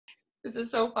This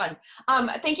is so fun.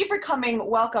 Thank you for coming.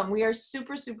 Welcome. We are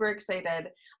super, super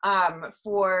excited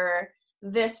for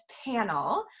this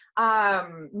panel.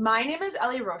 My name is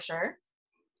Ellie Rocher.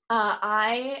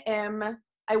 I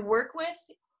work with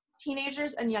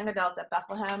teenagers and young adults at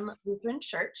Bethlehem Lutheran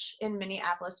Church in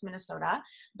Minneapolis, Minnesota.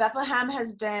 Bethlehem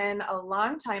has been a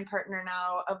longtime partner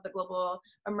now of the Global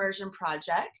Immersion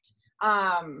Project.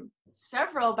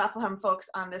 Several Bethlehem folks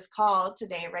on this call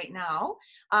today right now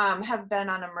have been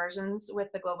on immersions with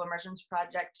the Global Immersions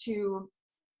Project to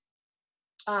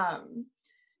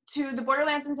the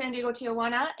borderlands in San Diego,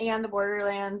 Tijuana, and the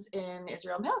borderlands in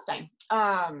Israel and Palestine.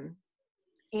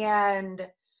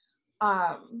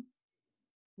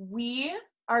 We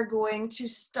are going to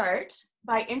start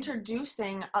by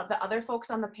introducing the other folks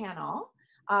on the panel,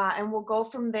 and we'll go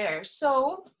from there.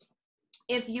 So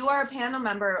if you are a panel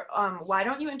member, why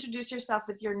don't you introduce yourself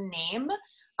with your name,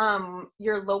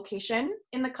 your location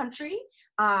in the country,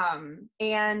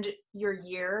 and your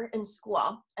year in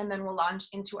school, and then we'll launch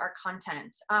into our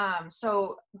content.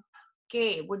 So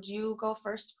Gabe, would you go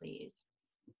first, please?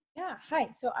 Yeah, hi.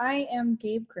 So I am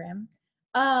Gabe Grimm.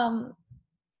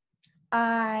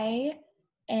 I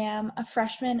am a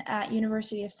freshman at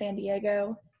University of San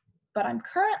Diego, but I'm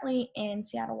currently in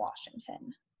Seattle,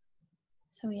 Washington.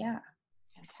 So yeah.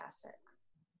 Fantastic.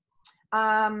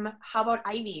 How about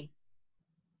Ivy?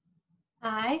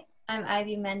 Hi, I'm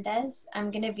Ivy Mendez. I'm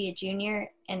going to be a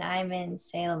junior, and I'm in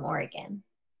Salem, Oregon.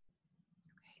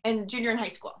 And junior in high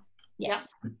school?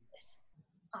 Yes. Yep.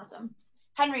 Awesome.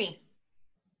 Henry?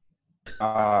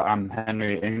 I'm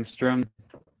Henry Engstrom.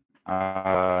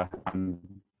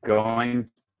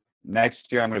 Next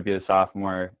year I'm going to be a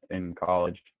sophomore in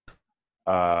college.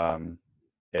 And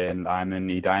I'm in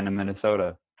Edina,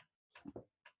 Minnesota.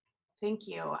 Thank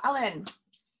you. Ellen?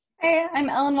 Hi, I'm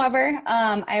Ellen Weber.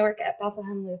 I work at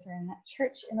Bethlehem Lutheran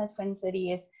Church in the Twin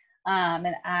Cities,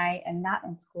 and I am not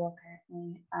in school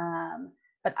currently,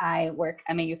 but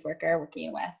I'm a youth worker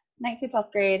working with 9th to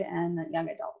 12th grade and young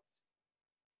adults.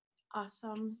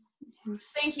 Awesome.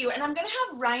 Thank you. And I'm going to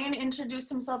have Ryan introduce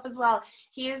himself as well.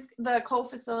 He is the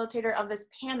co-facilitator of this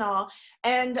panel,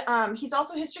 and he's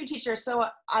also a history teacher. So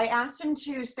I asked him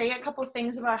to say a couple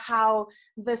things about how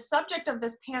the subject of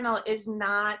this panel is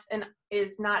not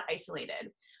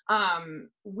isolated.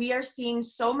 We are seeing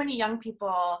so many young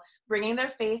people bringing their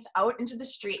faith out into the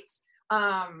streets,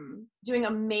 doing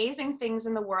amazing things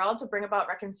in the world to bring about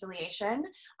reconciliation.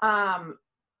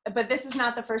 But this is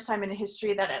not the first time in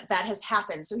history that has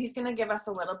happened. So he's going to give us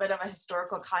a little bit of a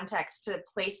historical context to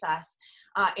place us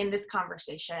in this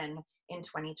conversation in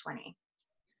 2020.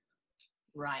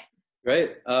 Ryan.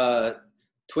 Great.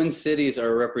 Twin Cities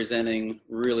are representing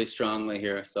really strongly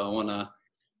here. So I want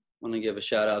to give a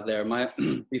shout out there.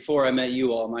 Before I met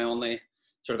you all, my only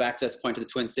sort of access point to the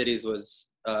Twin Cities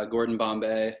was Gordon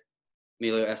Bombay,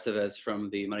 Emilio Estevez from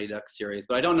the Mighty Ducks series.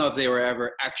 But I don't know if they were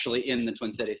ever actually in the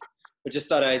Twin Cities. But just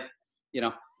thought I'd,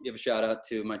 give a shout out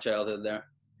to my childhood there.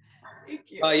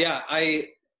 Thank you.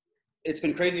 It's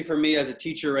been crazy for me as a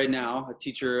teacher right now,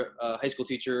 high school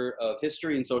teacher of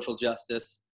history and social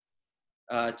justice,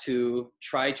 to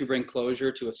try to bring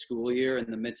closure to a school year in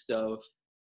the midst of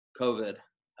COVID.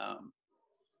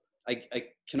 I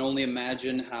can only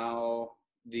imagine how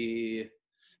the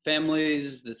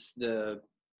families, the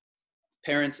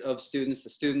parents of students,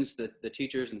 the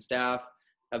teachers and staff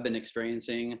have been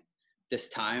experiencing this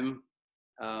time.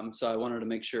 So I wanted to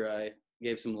make sure I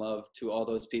gave some love to all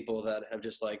those people that have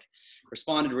just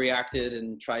responded, reacted,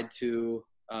 and tried to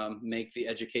make the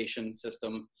education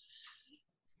system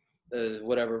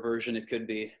whatever version it could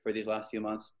be for these last few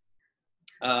months.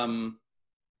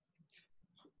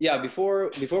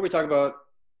 Before we talk about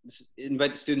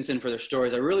invite the students in for their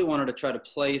stories, I really wanted to try to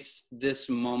place this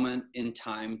moment in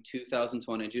time, June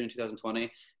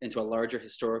 2020, into a larger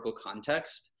historical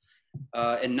context.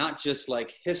 And not just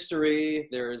history,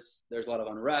 there's a lot of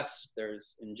unrest,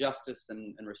 there's injustice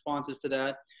and responses to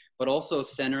that, but also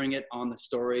centering it on the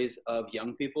stories of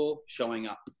young people showing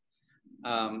up.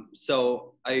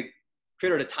 So I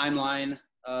created a timeline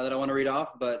that I want to read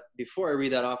off, but before I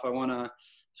read that off, I want to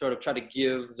sort of try to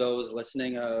give those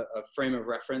listening a frame of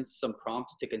reference, some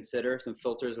prompts to consider, some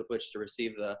filters with which to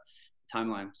receive the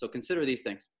timeline. So consider these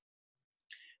things.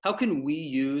 How can we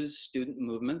use student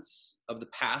movements of the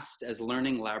past as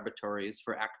learning laboratories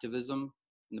for activism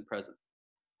in the present?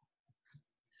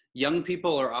 Young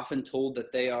people are often told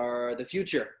that they are the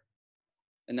future,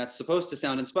 and that's supposed to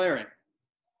sound inspiring,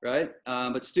 right?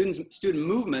 But student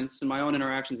movements and my own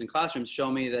interactions in classrooms show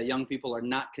me that young people are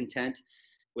not content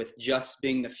with just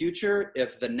being the future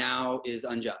if the now is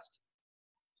unjust.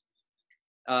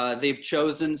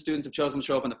 Students have chosen to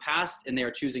show up in the past, and they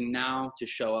are choosing now to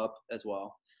show up as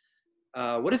well.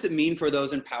 What does it mean for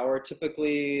those in power,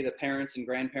 typically the parents and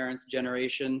grandparents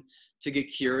generation, to get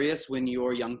curious when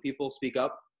your young people speak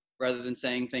up, rather than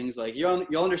saying things like,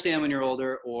 you'll understand when you're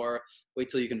older, or wait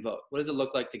till you can vote? What does it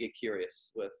look like to get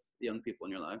curious with the young people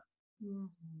in your life? Mm-hmm.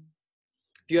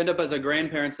 If you end up as a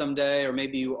grandparent someday, or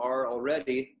maybe you are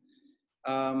already,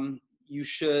 you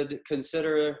should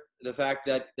consider the fact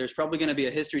that there's probably going to be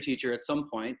a history teacher at some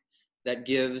point that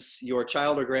gives your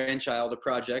child or grandchild a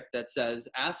project that says,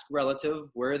 ask relative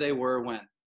where they were when.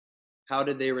 How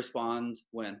did they respond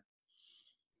when?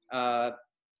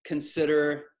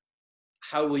 Consider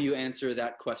how will you answer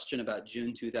that question about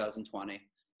June 2020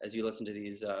 as you listen to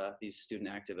these student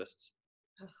activists.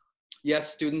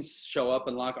 Yes, students show up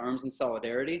and lock arms in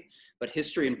solidarity, but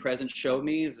history and present show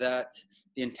me that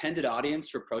the intended audience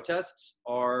for protests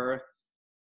are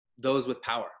those with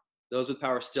power. Those with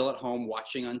power still at home,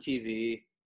 watching on TV,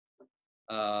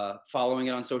 following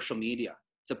it on social media.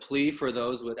 It's a plea for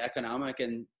those with economic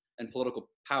and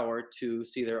political power to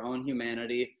see their own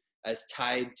humanity as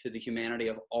tied to the humanity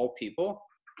of all people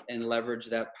and leverage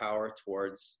that power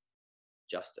towards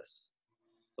justice.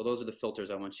 So those are the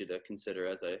filters I want you to consider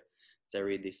as I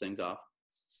read these things off.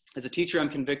 As a teacher, I'm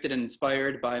convicted and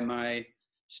inspired by my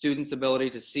students' ability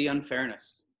to see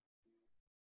unfairness.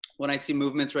 When I see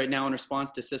movements right now in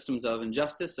response to systems of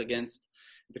injustice against,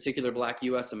 in particular, Black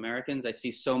US Americans, I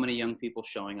see so many young people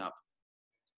showing up.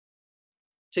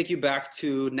 Take you back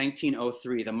to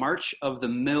 1903, the March of the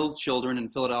Mill Children in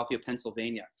Philadelphia,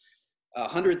 Pennsylvania.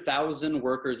 100,000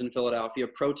 workers in Philadelphia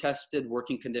protested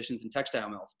working conditions in textile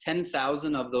mills.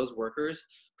 10,000 of those workers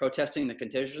protesting the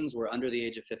conditions were under the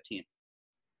age of 15.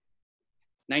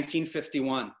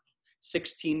 1951,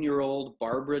 16-year-old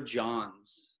Barbara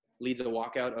Johns leads a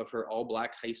walkout of her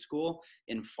all-Black high school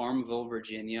in Farmville,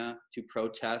 Virginia, to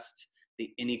protest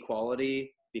the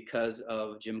inequality because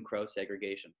of Jim Crow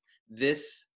segregation.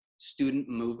 This student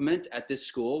movement at this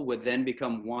school would then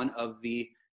become one of the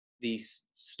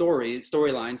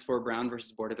storylines for Brown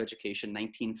versus Board of Education,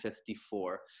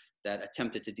 1954, that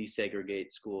attempted to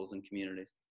desegregate schools and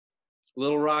communities.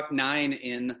 Little Rock 9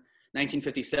 in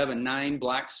 1957, 9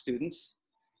 Black students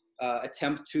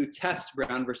attempt to test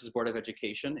Brown versus Board of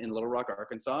Education in Little Rock,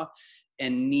 Arkansas,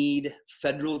 and need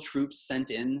federal troops sent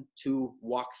in to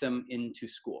walk them into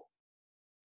school.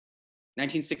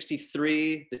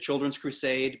 1963, the Children's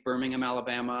Crusade, Birmingham,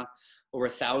 Alabama. Over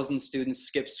 1,000 students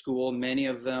skip school. Many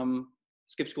of them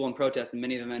skip school in protest, and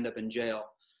many of them end up in jail.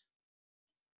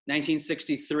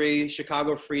 1963,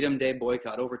 Chicago Freedom Day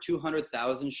boycott. Over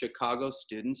 200,000 Chicago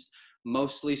students,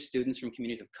 mostly students from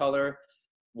communities of color,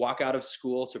 walk out of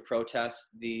school to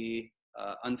protest the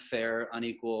unfair,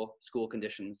 unequal school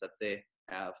conditions that they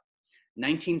have.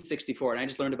 1964, and I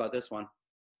just learned about this one,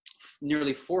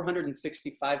 nearly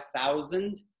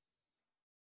 465,000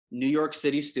 New York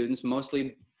City students,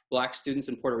 mostly Black students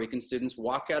and Puerto Rican students,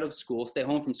 walk out of school, stay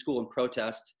home from school and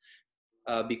protest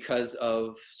because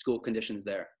of school conditions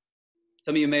there.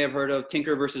 Some of you may have heard of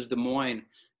Tinker versus Des Moines,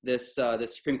 this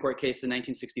Supreme Court case in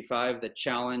 1965 that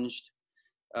challenged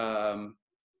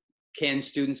can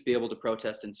students be able to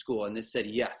protest in school? And this said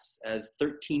yes, as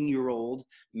 13-year-old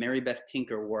Mary Beth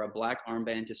Tinker wore a Black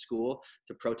armband to school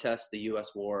to protest the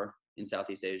US war in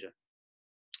Southeast Asia.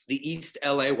 The East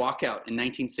LA walkout in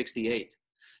 1968.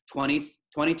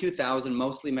 22,000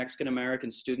 mostly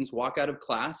Mexican-American students walk out of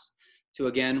class to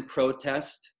again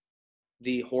protest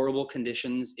the horrible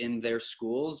conditions in their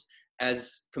schools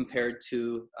as compared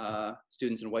to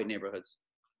students in white neighborhoods.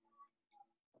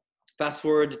 Fast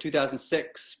forward to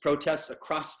 2006, protests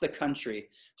across the country.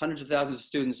 Hundreds of thousands of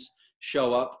students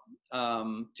show up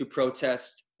to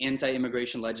protest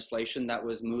anti-immigration legislation that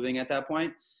was moving at that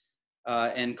point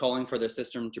and calling for the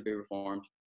system to be reformed.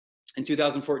 In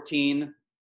 2014,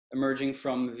 emerging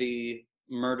from the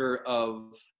murder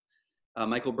of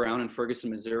Michael Brown in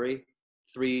Ferguson, Missouri,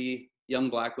 3 young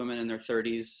Black women in their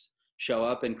 30s show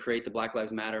up and create the Black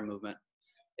Lives Matter movement.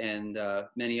 And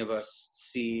many of us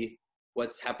see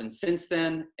what's happened since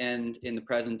then and in the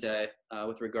present day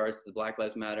with regards to the Black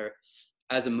Lives Matter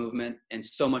as a movement. And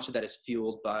so much of that is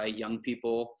fueled by young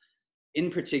people, in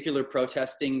particular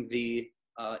protesting the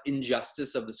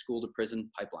injustice of the school to prison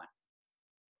pipeline.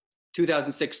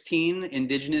 2016,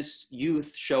 Indigenous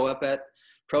youth show up at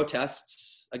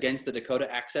protests against the Dakota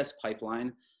Access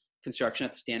Pipeline construction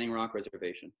at the Standing Rock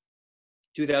Reservation.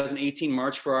 2018,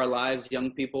 March for Our Lives,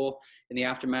 young people in the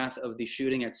aftermath of the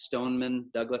shooting at Stoneman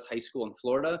Douglas High School in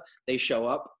Florida, they show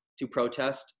up to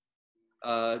protest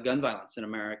gun violence in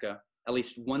America. At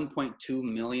least 1.2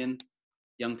 million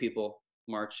young people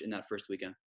march in that first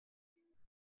weekend.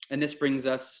 And this brings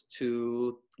us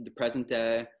to the present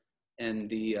day and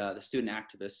the student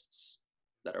activists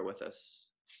that are with us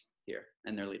here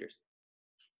and their leaders.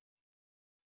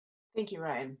 Thank you,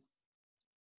 Ryan.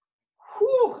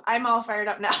 Whew, I'm all fired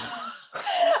up now.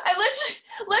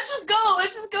 Let's just go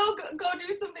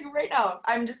do something right now.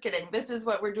 I'm just kidding. This is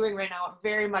what we're doing right now,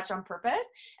 very much on purpose,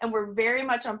 and we're very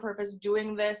much on purpose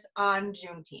doing this on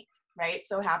Juneteenth, right?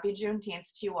 So happy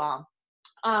Juneteenth to you all.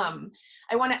 I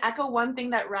want to echo one thing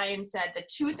that Ryan said. The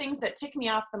two things that tick me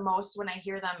off the most when I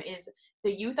hear them is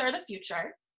the youth are the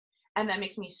future. And that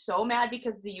makes me so mad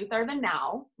because the youth are the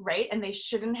now, right? And they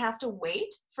shouldn't have to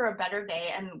wait for a better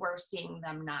day. And we're seeing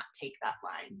them not take that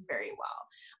line very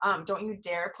well. Don't you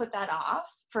dare put that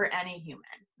off for any human,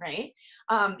 right?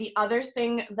 The other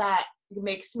thing that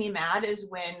makes me mad is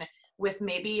when, with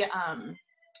maybe an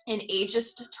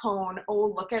ageist tone, oh,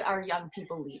 look at our young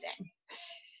people leading.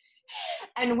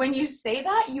 And when you say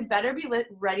that, you better be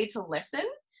ready to listen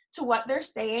to what they're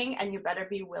saying, and you better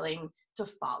be willing to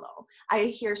follow. I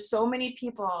hear so many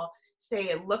people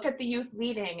say, look at the youth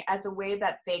leading as a way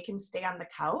that they can stay on the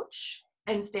couch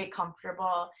and stay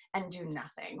comfortable and do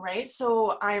nothing, right?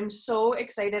 So I'm so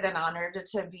excited and honored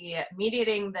to be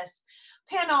mediating this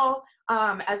panel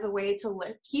as a way to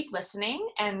keep listening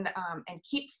and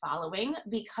keep following,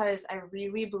 because I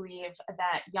really believe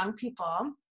that young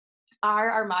people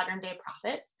are our modern day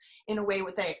prophets in a way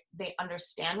where they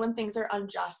understand when things are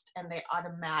unjust, and they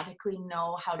automatically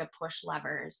know how to push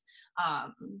levers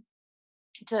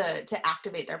to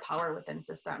activate their power within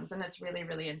systems. And it's really,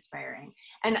 really inspiring.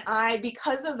 And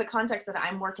because of the context that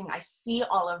I'm working, I see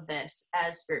all of this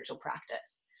as spiritual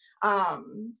practice,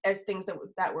 as things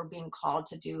that we're being called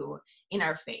to do in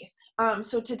our faith.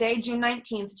 So today, June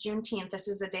 19th, Juneteenth, this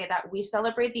is a day that we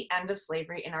celebrate the end of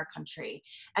slavery in our country.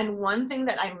 And one thing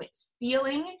that I'm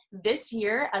feeling this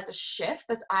year as a shift,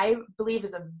 that I believe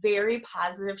is a very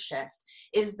positive shift,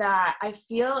 is that I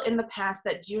feel in the past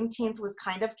that Juneteenth was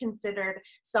kind of considered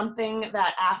something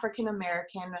that African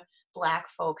American Black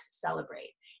folks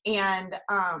celebrate. And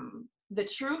the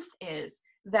truth is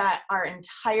that our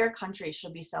entire country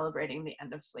should be celebrating the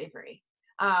end of slavery.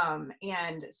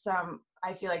 And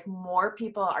I feel like more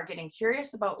people are getting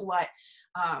curious about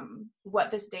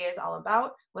what this day is all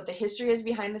about, what the history is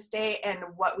behind this day, and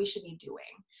what we should be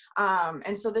doing.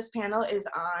 And so this panel is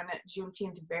on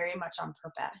Juneteenth very much on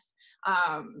purpose,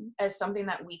 as something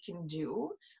that we can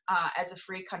do as a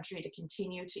free country to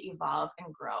continue to evolve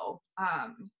and grow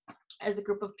as a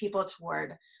group of people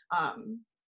toward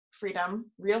freedom,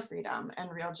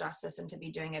 and real justice, and to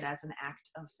be doing it as an act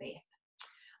of faith.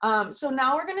 So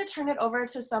now we're going to turn it over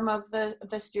to some of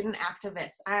the student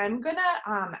activists. I'm going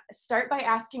to start by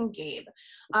asking Gabe.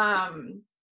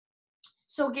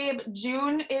 So Gabe,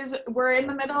 we're in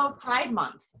the middle of Pride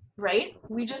Month, right?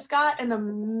 We just got an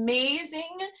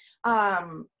amazing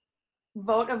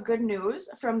vote of good news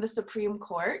from the Supreme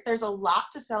Court. There's a lot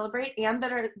to celebrate, and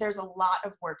there's a lot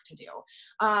of work to do.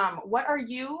 What are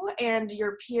you and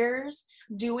your peers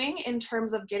doing in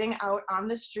terms of getting out on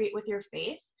the street with your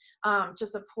faith to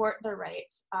support the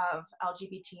rights of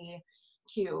LGBTQIA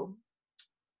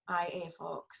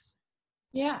folks?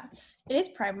 Yeah, it is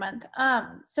Pride Month.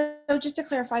 So just to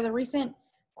clarify, the recent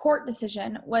court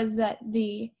decision was that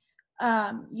the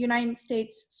United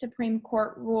States Supreme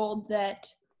Court ruled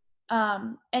that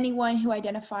anyone who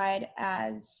identified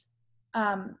as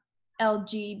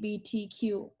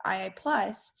LGBTQIA+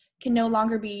 can no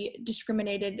longer be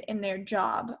discriminated in their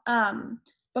job.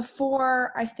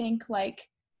 Before, I think like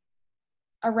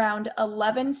around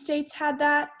 11 states had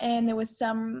that, and there was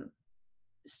some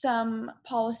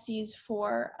policies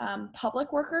for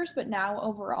public workers, but now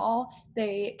overall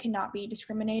they cannot be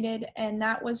discriminated. And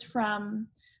that was from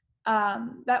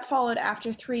that followed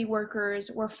after 3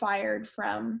 workers were fired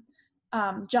from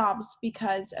jobs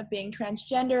because of being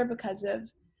transgender, because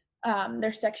of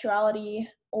their sexuality,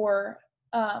 or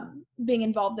being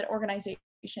involved in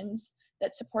organizations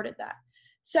that supported that.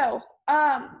 So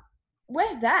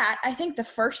with that, I think the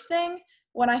first thing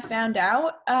when I found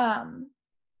out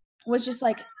was just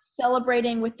like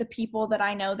celebrating with the people that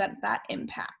I know that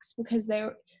impacts, because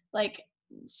they're like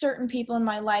certain people in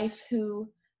my life who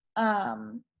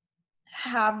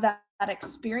have that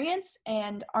experience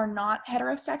and are not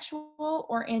heterosexual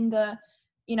or in the,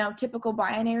 typical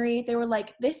binary. They were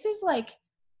like, this is like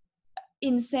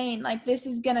insane. Like, this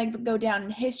is gonna go down in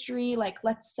history. Like,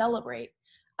 let's celebrate.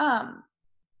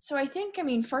 So I think,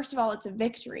 first of all, it's a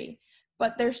victory,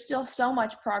 but there's still so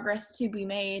much progress to be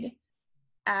made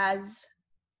as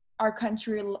our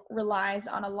country relies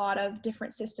on a lot of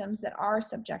different systems that are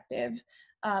subjective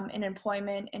in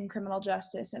employment and criminal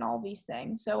justice and all these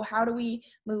things. So how do we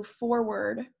move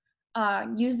forward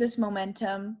use this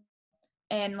momentum,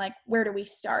 and like, where do we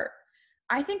start?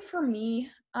 I think for me,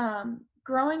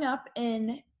 growing up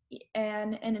in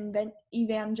an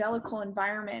evangelical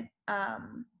environment,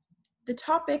 the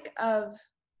topic of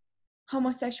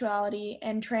homosexuality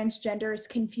and transgender is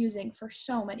confusing for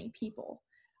so many people.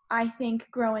 I think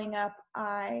growing up,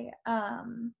 I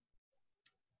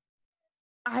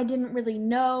didn't really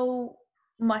know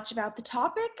much about the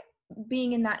topic.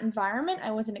 Being in that environment,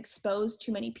 I wasn't exposed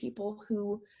to many people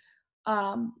who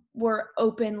were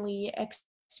openly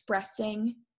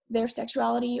expressing their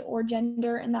sexuality or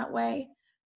gender in that way.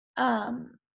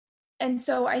 And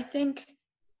so I think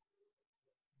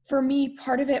for me,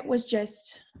 part of it was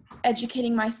just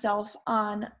educating myself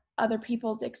on other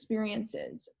people's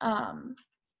experiences,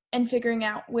 and figuring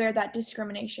out where that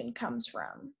discrimination comes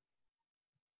from.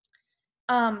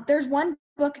 There's one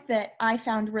book that I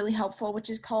found really helpful, which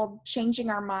is called Changing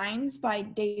Our Minds by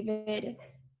David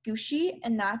Gushi,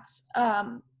 and that's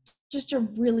just a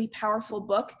really powerful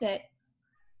book that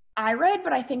I read,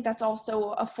 but I think that's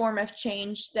also a form of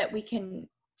change that we can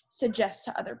suggest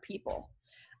to other people.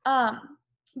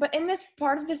 But in this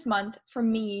part of this month, for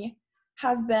me,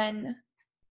 has been,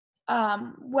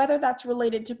 whether that's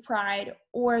related to Pride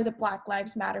or the Black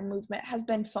Lives Matter movement, has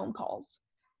been phone calls.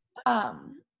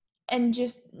 And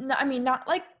just, I mean, not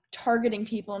like targeting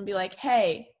people and be like,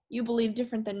 hey, you believe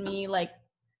different than me, like,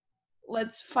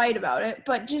 let's fight about it,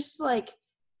 but just like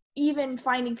even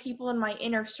finding people in my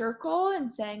inner circle and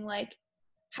saying like,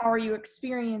 how are you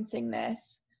experiencing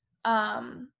this?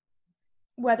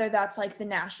 Whether that's like the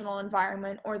national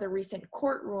environment or the recent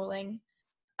court ruling,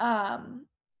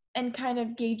 and kind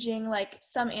of gauging like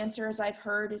some answers I've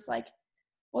heard is like,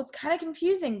 well, it's kind of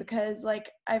confusing because like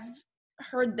I've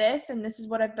heard this and this is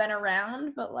what I've been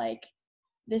around, but like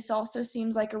this also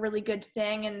seems like a really good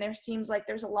thing, and there seems like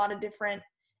there's a lot of different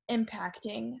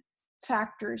impacting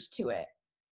factors to it.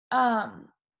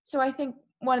 So I think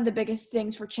one of the biggest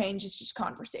things for change is just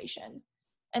conversation,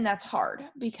 and that's hard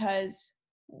because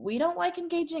we don't like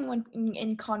engaging when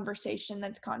in conversation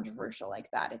that's controversial like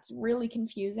that. It's really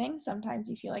confusing. Sometimes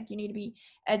you feel like you need to be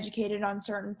educated on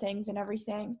certain things and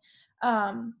everything.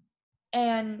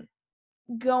 And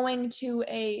going to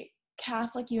a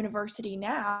Catholic university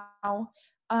now,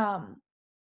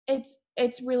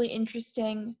 it's really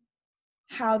interesting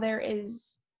how there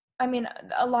is, I mean,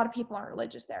 a lot of people aren't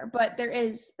religious there, but there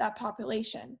is that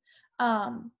population.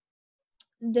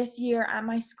 This year at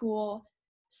my school,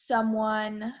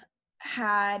 someone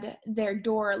had their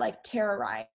door like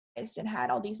terrorized and had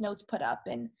all these notes put up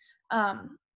and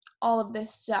all of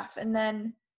this stuff. And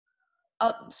then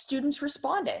students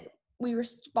responded. We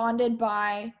responded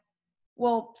by,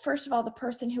 well, first of all, the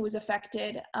person who was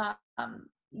affected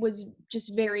was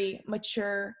just very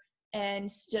mature and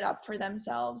stood up for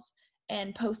themselves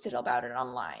and posted about it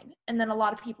online. And then a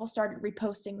lot of people started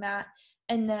reposting that.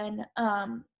 And then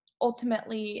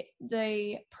ultimately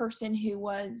the person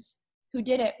who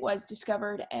did it was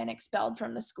discovered and expelled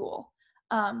from the school.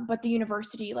 But the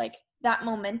university, like that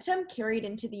momentum carried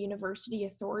into the university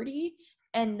authority,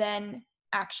 and then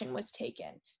action was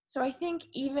taken. So I think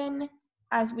even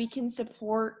as we can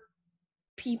support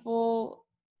people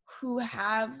who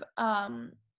have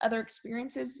other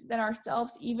experiences than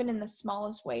ourselves, even in the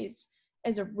smallest ways,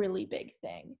 is a really big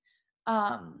thing.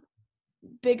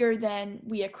 Bigger than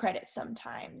we accredit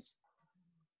sometimes.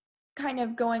 Kind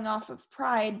of going off of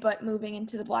Pride, but moving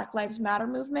into the Black Lives Matter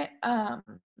movement.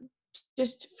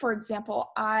 Just for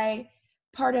example,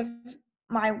 part of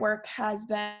my work has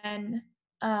been,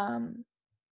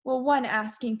 one,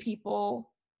 asking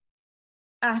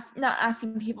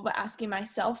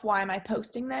myself, why am I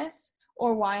posting this?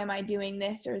 Or why am I doing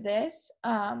this or this?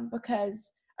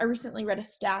 Because I recently read a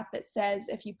stat that says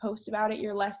if you post about it,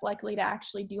 you're less likely to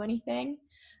actually do anything.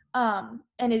 And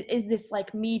is this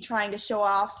like me trying to show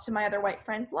off to my other white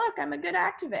friends, look, I'm a good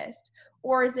activist?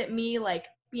 Or is it me like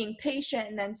being patient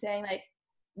and then saying like,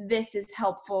 this is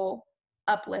helpful,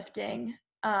 uplifting,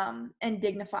 and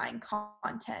dignifying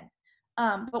content?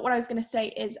 But what I was going to say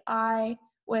is I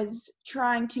was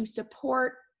trying to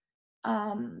support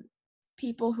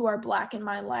people who are Black in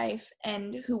my life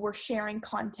and who were sharing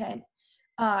content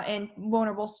and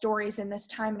vulnerable stories in this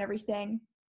time and everything.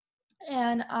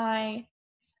 And I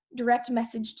direct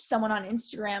messaged someone on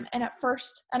Instagram, and I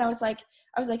was like,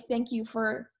 thank you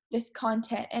for this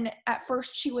content. And at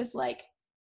first she was like,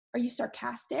 are you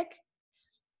sarcastic?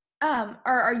 Or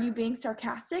are you being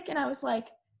sarcastic? And I was like,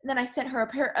 and then I sent her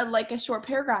a short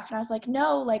paragraph, and I was like,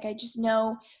 no, like I just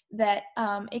know that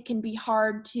it can be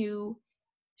hard to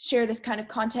share this kind of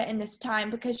content in this time,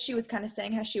 because she was kind of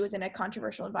saying how she was in a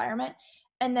controversial environment.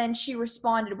 And then she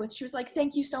responded she was like,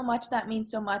 thank you so much. That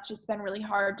means so much. It's been really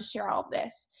hard to share all of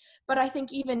this. But I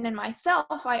think even in myself,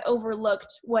 I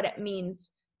overlooked what it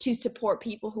means to support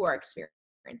people who are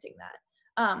experiencing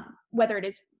that. Whether it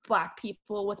is Black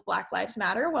people with Black Lives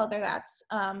Matter, whether that's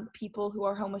people who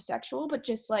are homosexual, but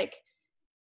just like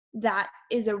that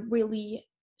is a really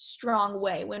strong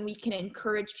way when we can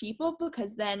encourage people,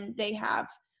 because then they have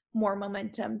more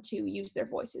momentum to use their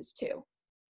voices too.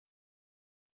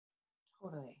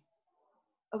 Totally.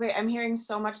 Okay, I'm hearing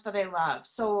so much that I love.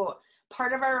 So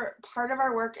part of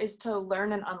our work is to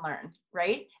learn and unlearn,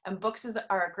 right? And books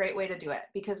are a great way to do it,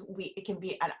 because it can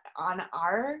be on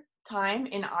our time,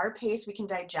 in our pace. We can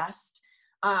digest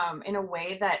in a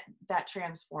way that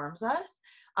transforms us.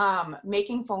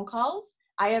 Making phone calls,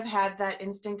 I have had that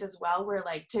instinct as well, where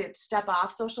like to step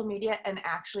off social media and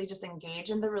actually just engage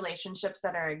in the relationships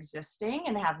that are existing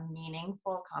and have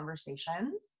meaningful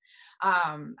conversations.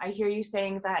 I hear you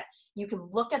saying that you can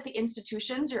look at the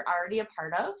institutions you're already a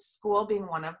part of, school being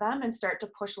one of them, and start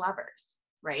to push levers,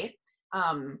 right?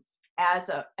 As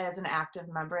an active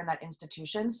member in that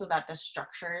institution, so that the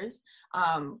structures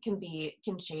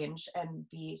can change and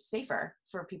be safer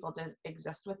for people to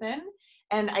exist within.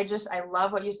 And I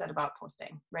love what you said about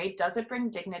posting, right? Does it bring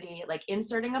dignity? Like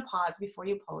inserting a pause before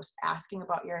you post, asking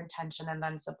about your intention, and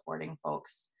then supporting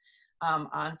folks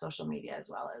on social media as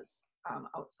well as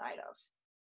outside of.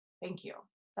 Thank you.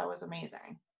 That was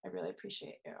amazing. I really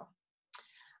appreciate you.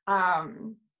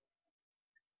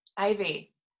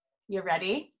 Ivy, you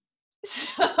ready?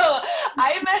 So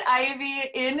I met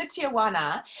Ivy in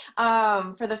Tijuana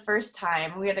for the first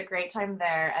time. We had a great time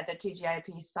there at the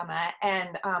TGIP Summit,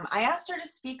 and I asked her to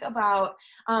speak about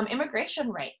immigration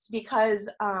rights, because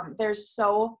there's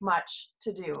so much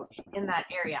to do in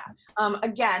that area.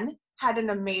 Again, had an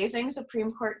amazing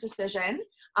Supreme Court decision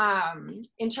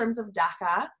in terms of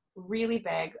DACA, really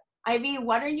big. Ivy,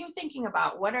 what are you thinking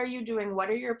about? What are you doing? What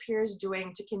are your peers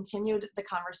doing to continue the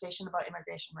conversation about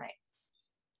immigration rights?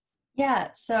 Yeah,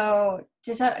 so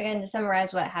to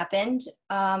summarize what happened,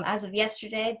 as of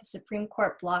yesterday, the Supreme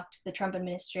Court blocked the Trump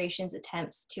administration's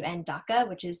attempts to end DACA,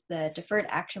 which is the Deferred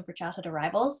Action for Childhood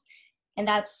Arrivals. And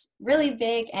that's really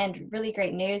big and really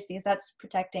great news, because that's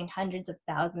protecting hundreds of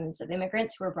thousands of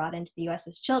immigrants who were brought into the US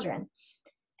as children.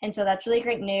 And so that's really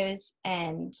great news.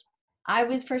 And I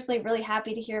was personally really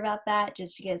happy to hear about that,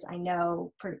 just because I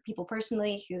know people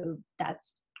personally who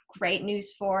that's great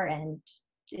news for and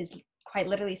is quite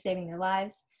literally saving their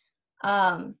lives.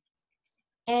 And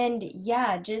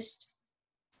yeah, just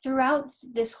throughout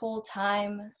this whole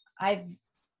time, I've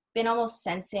been almost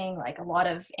sensing like a lot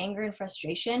of anger and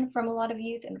frustration from a lot of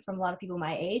youth and from a lot of people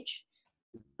my age,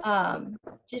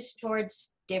 just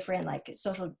towards different like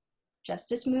social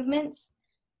justice movements.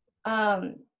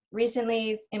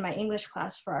 Recently in my English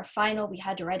class for our final, we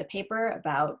had to write a paper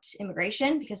about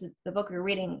immigration, because the book we were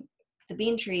reading, The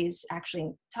Bean Trees,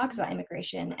 actually talks about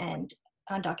immigration and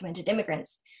undocumented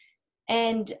immigrants.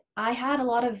 And I had a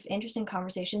lot of interesting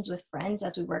conversations with friends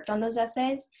as we worked on those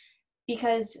essays,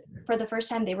 because for the first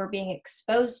time they were being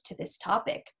exposed to this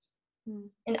topic.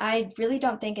 And I really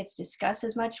don't think it's discussed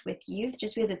as much with youth,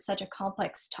 just because it's such a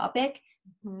complex topic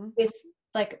with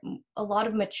like a lot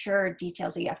of mature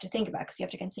details that you have to think about, because you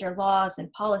have to consider laws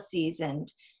and policies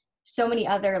and so many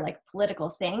other like political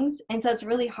things. And so it's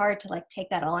really hard to like take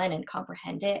that all in and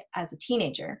comprehend it as a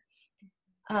teenager.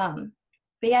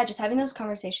 But yeah, just having those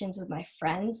conversations with my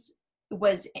friends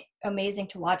was amazing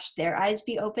to watch their eyes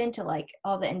be open to like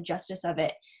all the injustice of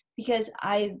it, because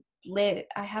I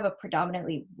have a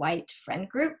predominantly white friend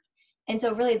group, and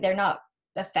so really they're not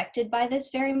affected by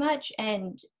this very much.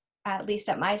 And at least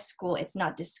at my school, it's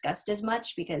not discussed as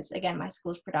much, because again, my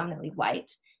school is predominantly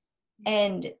white.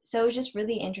 And so it was just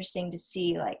really interesting to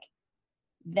see like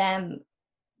them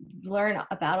learn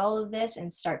about all of this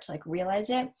and start to like realize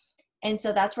it. And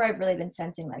so that's where I've really been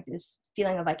sensing like this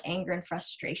feeling of like anger and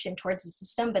frustration towards the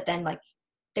system, but then like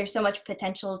there's so much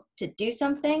potential to do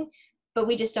something, but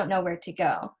we just don't know where to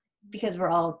go, because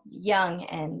we're all young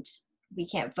and we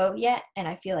can't vote yet. And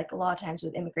I feel like a lot of times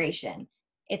with immigration,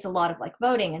 it's a lot of like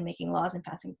voting and making laws and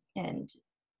passing and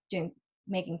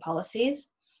making policies.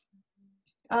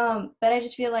 But I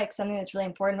just feel like something that's really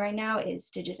important right now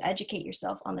is to just educate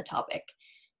yourself on the topic,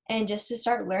 and just to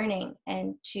start learning,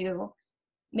 and to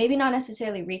maybe not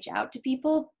necessarily reach out to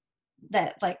people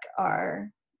that like are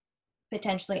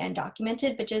potentially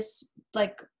undocumented, but just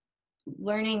like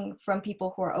learning from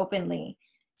people who are openly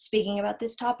speaking about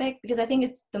this topic, because I think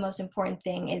it's the most important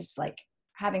thing is like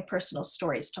having personal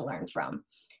stories to learn from.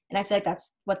 And I feel like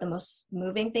that's what the most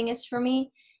moving thing is for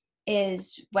me,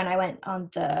 is when I went on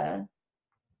the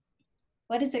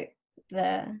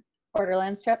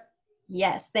Borderlands trip?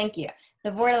 Yes, thank you.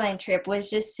 The borderline trip was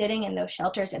just sitting in those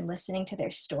shelters and listening to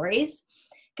their stories.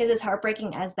 Because as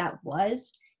heartbreaking as that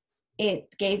was, it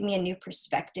gave me a new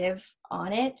perspective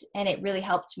on it, and it really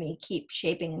helped me keep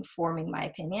shaping and forming my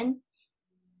opinion.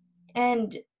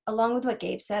 And along with what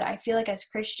Gabe said, I feel like as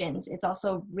Christians, it's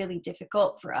also really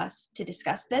difficult for us to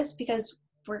discuss this because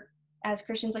we're, as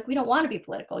Christians, like, we don't want to be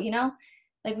political, you know?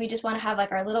 Like, we just want to have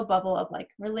like our little bubble of like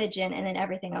religion, and then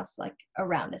everything else like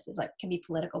around us is like can be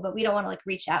political, but we don't want to like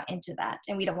reach out into that,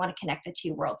 and we don't want to connect the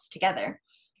two worlds together.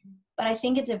 But I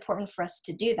think it's important for us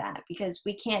to do that because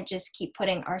we can't just keep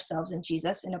putting ourselves and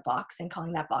Jesus in a box and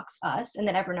calling that box us, and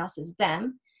then everyone else is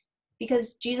them,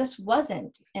 because Jesus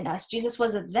wasn't an us. Jesus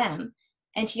was a them,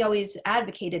 and he always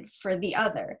advocated for the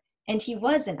other, and he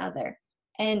was an other.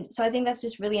 And so I think that's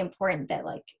just really important, that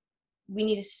like we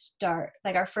need to start,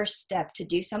 like our first step to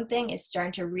do something is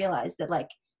starting to realize that like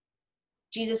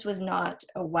Jesus was not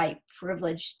a white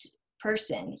privileged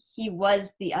person. He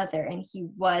was the other, and he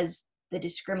was the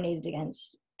discriminated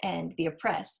against and the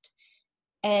oppressed.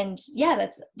 And yeah,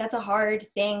 that's a hard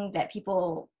thing that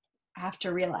people have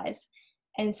to realize.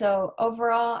 And so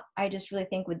overall, I just really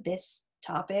think with this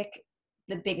topic,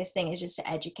 the biggest thing is just to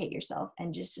educate yourself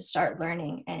and just to start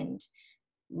learning and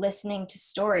listening to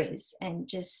stories and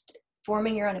just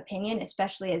forming your own opinion,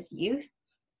 especially as youth,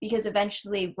 because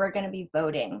eventually we're going to be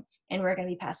voting and we're going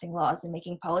to be passing laws and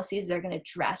making policies that are going to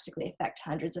drastically affect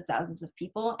hundreds of thousands of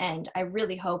people. And I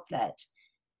really hope that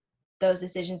those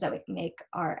decisions that we make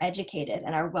are educated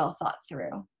and are well thought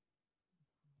through.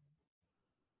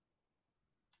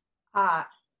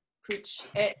 Preach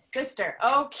it, sister.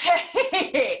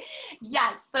 Okay.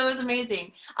 Yes, that was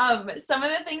amazing. Some of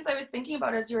the things I was thinking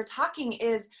about as you were talking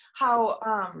is how,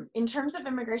 in terms of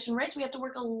immigration rights, we have to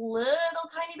work a little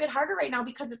tiny bit harder right now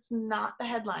because it's not the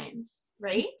headlines,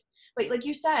 right? But like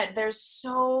you said, there's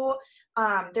so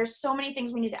many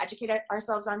things we need to educate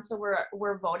ourselves on. So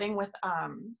we're voting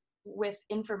with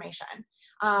information.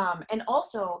 And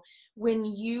also, when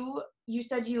you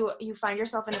said you find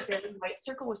yourself in a fairly white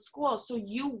circle with school, so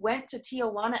you went to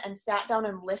Tijuana and sat down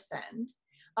and listened.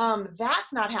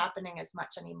 That's not happening as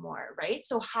much anymore, right?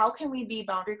 So how can we be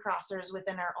boundary crossers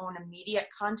within our own immediate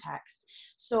context?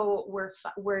 So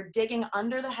we're digging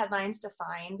under the headlines to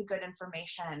find good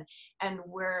information, and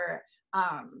we're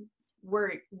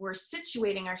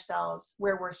situating ourselves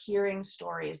where we're hearing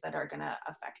stories that are going to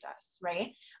affect us,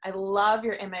 right? I love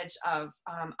your image of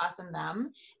us and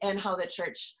them, and how the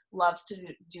church loves to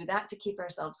do that to keep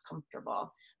ourselves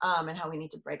comfortable, and how we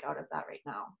need to break out of that right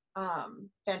now.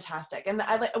 Fantastic. And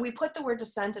we put the word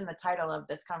dissent in the title of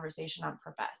this conversation on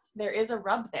purpose. There is a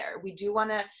rub there. We do want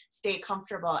to stay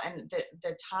comfortable, and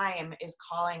the time is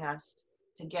calling us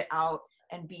to get out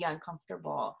and be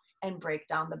uncomfortable and break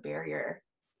down the barrier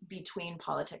between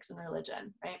politics and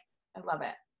religion, right? I love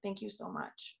it. Thank you so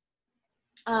much.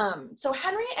 So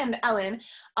Henry and Ellen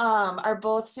are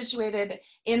both situated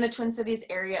in the Twin Cities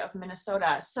area of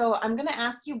Minnesota. So I'm going to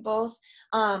ask you both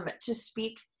to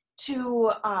speak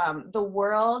to the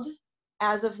world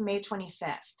as of May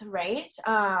 25th, right?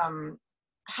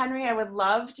 Henry, I would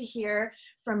love to hear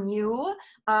from you,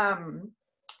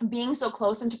 being so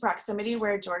close into proximity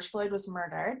where George Floyd was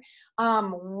murdered,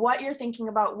 what you're thinking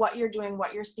about, what you're doing,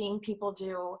 what you're seeing people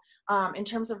do in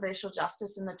terms of racial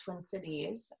justice in the Twin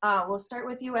Cities. We'll start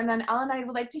with you, and then Ellen, I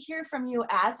would like to hear from you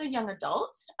as a young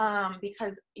adult,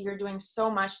 because you're doing so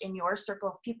much in your circle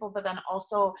of people, but then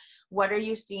also what are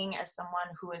you seeing as someone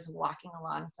who is walking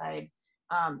alongside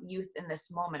youth in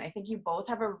this moment? I think you both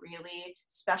have a really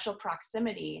special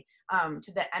proximity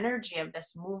to the energy of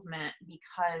this movement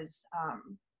because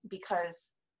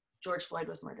George Floyd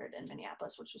was murdered in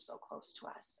Minneapolis, which was so close to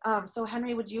us. So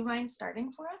Henry, would you mind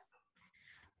starting for us?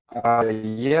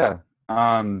 Yeah.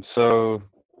 So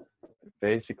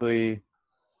basically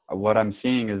what I'm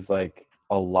seeing is like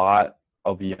a lot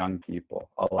of young people,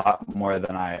 a lot more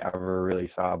than I ever really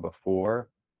saw before,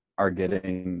 are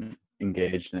getting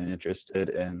engaged and interested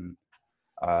in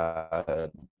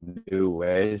new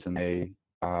ways, and they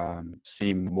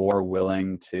seem more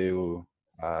willing to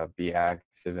be active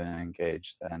and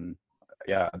engaged than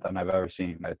I've ever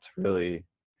seen.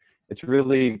 It's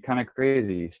really kind of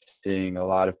crazy seeing a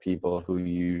lot of people who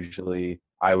usually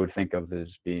I would think of as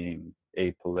being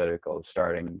apolitical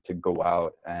starting to go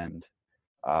out and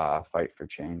fight for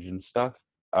change and stuff.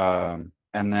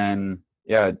 And then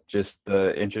just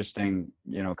the interesting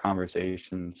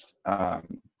conversations,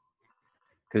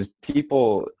 because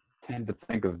people tend to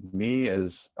think of me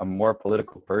as a more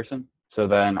political person. So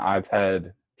then I've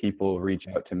had people reach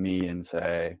out to me and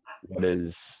say,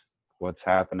 what's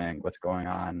happening? What's going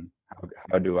on?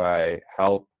 How do I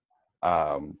help?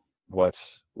 what's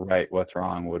right, what's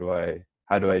wrong,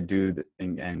 how do I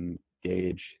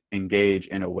engage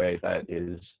in a way that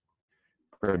is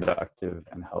productive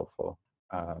and helpful.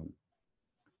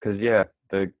 Because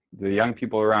the young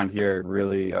people around here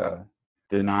really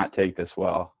did not take this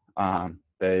well.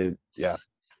 They're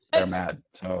mad.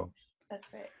 So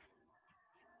That's right.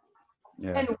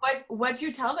 yeah. And what do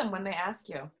you tell them when they ask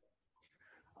you?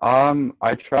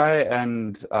 I try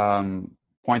and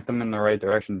point them in the right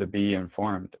direction to be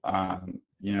informed.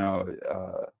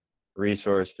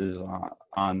 Resources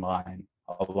online.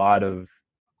 A lot of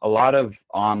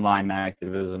online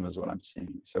activism is what I'm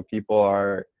seeing. So people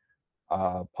are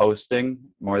posting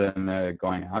more than they're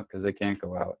going out because they can't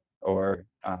go out or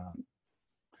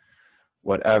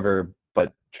whatever,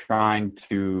 but trying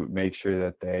to make sure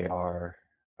that they are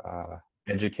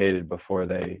educated before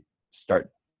they start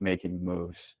making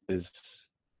moves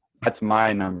that's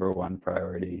my number one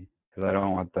priority, because I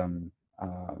don't want them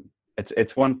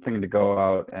it's one thing to go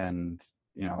out and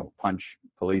punch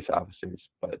police officers,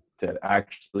 but to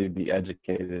actually be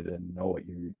educated and know what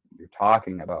you're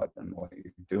talking about and what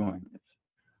you're doing, it's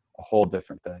a whole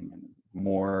different thing, and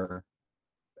more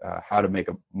how to make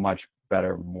a much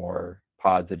better, more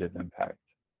positive impact.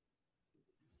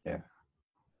 Yeah.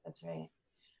 That's right.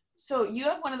 So you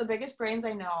have one of the biggest brains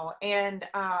I know, and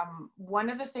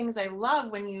one of the things I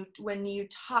love when you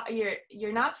talk,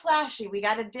 you're not flashy. We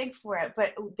got to dig for it,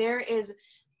 but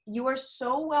you are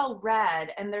so well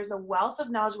read, and there's a wealth of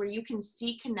knowledge where you can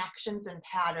see connections and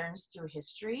patterns through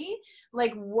history.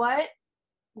 Like what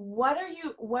are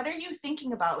you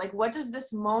thinking about? Like what does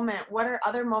this moment? What are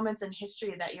other moments in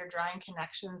history that you're drawing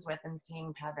connections with and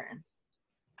seeing patterns?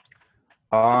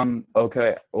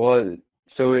 Okay. Well,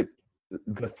 so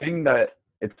the thing that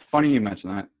it's funny you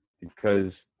mention that,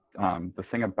 because the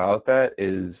thing about that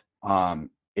is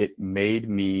it made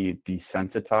me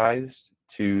desensitized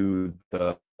to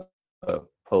the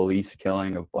police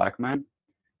killing of Black men,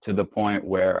 to the point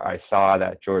where I saw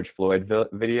that George Floyd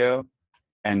video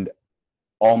and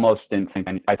almost didn't think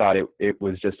I thought it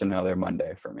was just another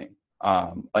Monday for me,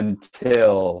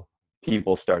 until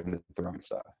people started throwing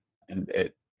stuff and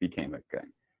it became a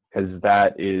thing, because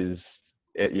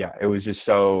it was just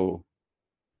so,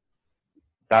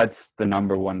 that's the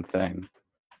number one thing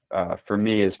for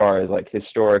me, as far as like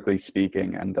historically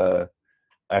speaking, and the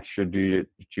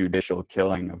extrajudicial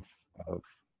killing of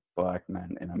Black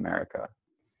men in America.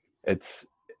 It's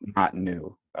not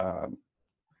new. So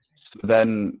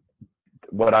then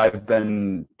what I've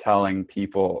been telling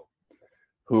people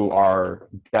who are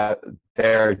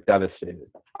they're devastated.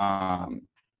 A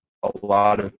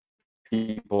lot of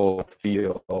people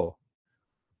feel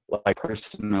like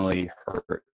personally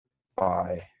hurt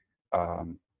by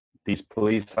these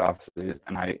police officers,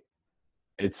 and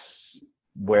it's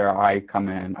where I come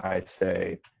in. I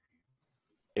say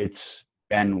it's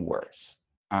been worse.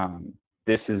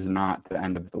 This is not the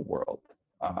end of the world,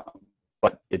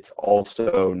 but it's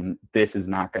also, this is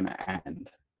not going to end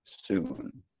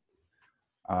soon.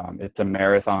 It's a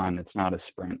marathon. It's not a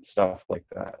sprint. Stuff like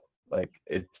that. Like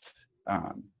it's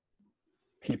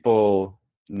people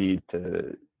need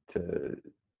to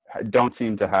don't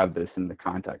seem to have this in the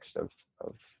context of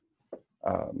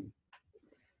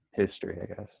history, I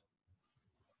guess.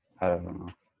 I don't know.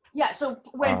 Yeah, so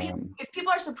if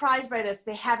people are surprised by this,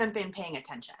 they haven't been paying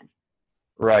attention.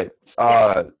 Right.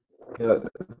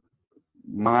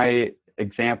 My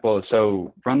example,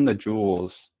 so Run the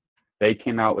Jewels, they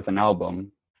came out with an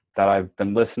album that I've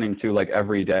been listening to like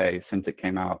every day since it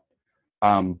came out.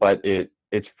 But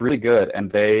it's really good,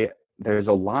 and there's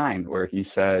a line where he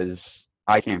says,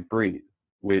 "I can't breathe,"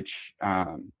 which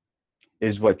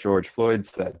is what George Floyd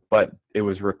said, but it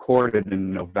was recorded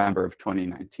in November of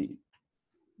 2019.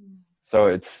 So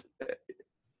that's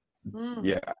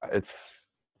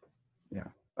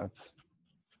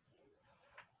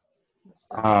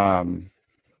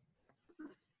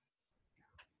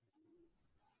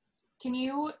Can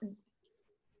you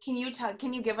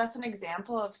give us an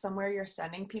example of somewhere you're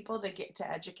sending people to get to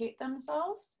educate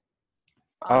themselves?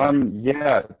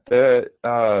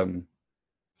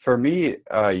 For me,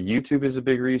 YouTube is a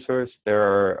big resource. There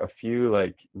are a few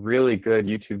like really good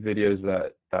YouTube videos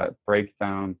that break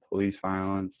down police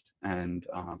violence and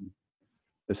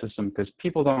the system, because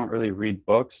people don't really read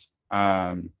books.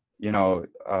 Black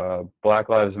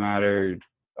Lives Matter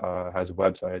has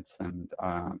websites, and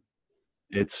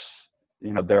it's,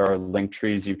 there are link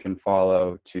trees you can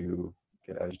follow to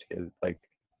get educated. Like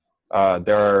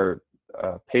there are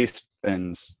paste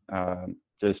bins,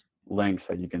 just links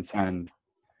that you can send,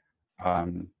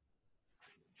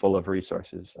 full of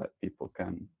resources that people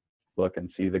can look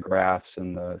and see the graphs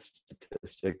and the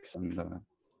statistics and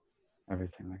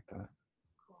everything like that.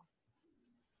 Cool.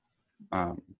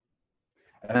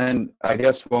 And then I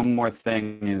guess one more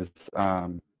thing is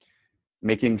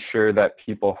making sure that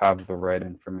people have the right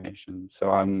information.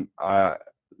 So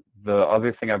the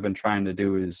other thing I've been trying to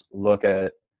do is look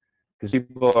at, because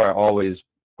people are always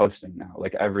posting now,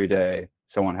 like every day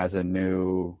someone has a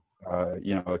new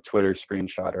a Twitter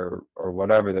screenshot or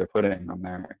whatever they're putting on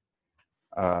their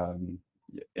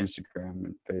Instagram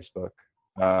and Facebook,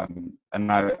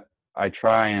 and I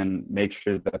try and make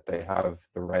sure that they have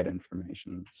the right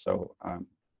information. So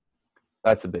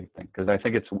that's a big thing, because I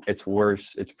think it's worse.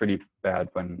 It's pretty bad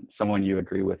when someone you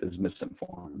agree with is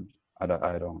misinformed. I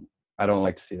don't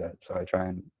like to see that. So I try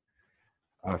and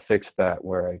fix that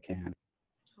where I can.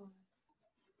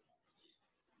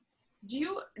 Do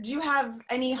you have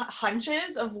any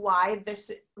hunches of why this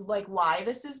is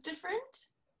different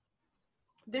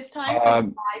this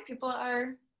time? Why people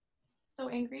are so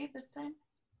angry this time?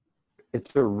 It's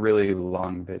a really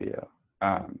long video,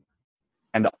 and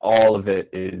all of it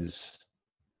is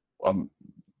a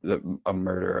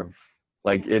murder of,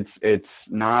 like, it's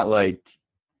not like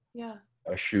a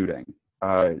shooting.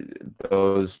 That's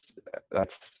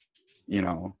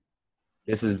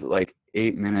this is like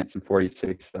 8 minutes and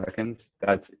 46 seconds.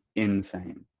 That's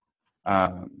insane.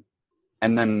 And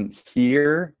then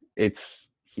it's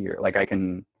here. Like, I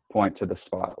can point to the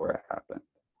spot where it happened.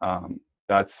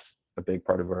 That's a big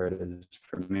part of where it is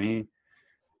for me.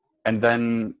 And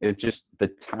then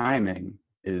the timing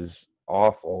is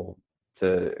awful.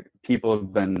 People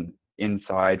have been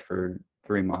inside for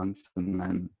 3 months, and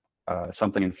then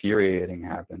something infuriating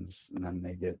happens, and then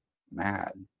they get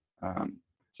mad.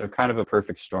 So kind of a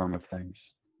perfect storm of things.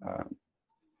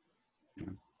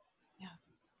 Yeah.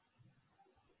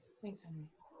 Thanks, Henry.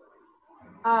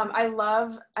 I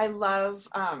love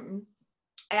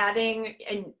adding,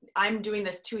 and I'm doing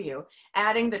this to you,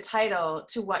 adding the title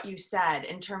to what you said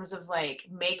in terms of like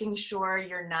making sure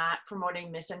you're not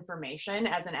promoting misinformation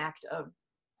as an act of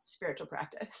spiritual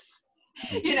practice.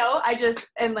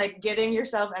 And like getting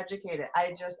yourself educated.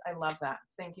 I love that.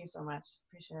 Thank you so much.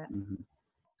 Appreciate it. Mm-hmm.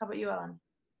 How about you, Ellen?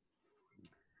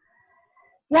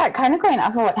 Yeah, kind of going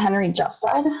off of what Henry just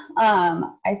said.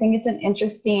 I think it's an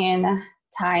interesting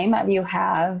time of you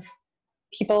have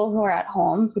people who are at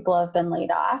home, people have been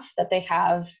laid off, that they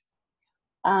have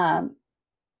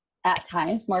at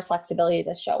times more flexibility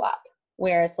to show up,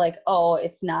 where it's like, oh,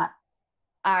 it's not,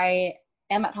 I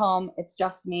am at home, it's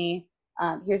just me.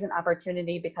 Here's an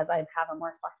opportunity because I have a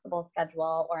more flexible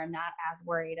schedule, or I'm not as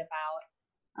worried about,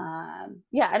 I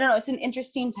don't know. It's an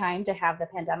interesting time to have the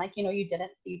pandemic. You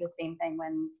didn't see the same thing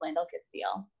when Flandel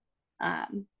Castile,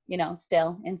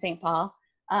 still in St. Paul,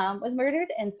 was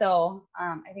murdered. And so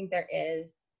I think there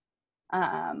is,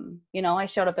 I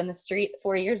showed up in the street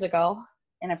 4 years ago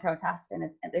in a protest,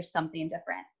 and there's something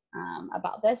different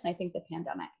about this. And I think the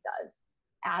pandemic does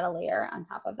add a layer on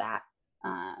top of that,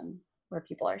 where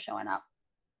people are showing up.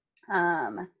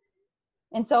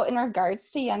 And so in regards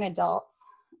to young adults,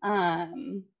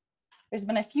 there's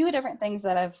been a few different things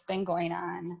that have been going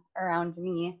on around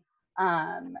me.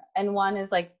 And one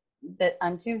is like that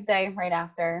on Tuesday, right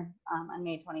after, on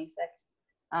May 26th,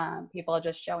 people are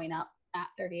just showing up at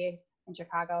 38th in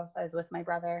Chicago. So I was with my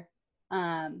brother,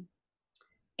 and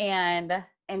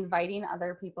inviting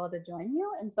other people to join you.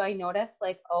 And so I noticed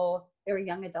there were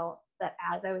young adults that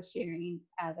as I was sharing,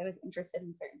 as I was interested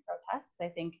in certain protests, I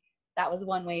think that was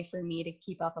one way for me to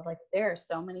keep up of like, there are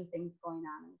so many things going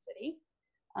on in the city.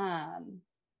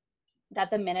 That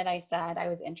the minute I said I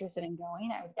was interested in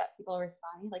going, I would get people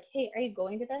responding like, hey, are you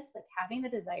going to this? Like having the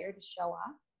desire to show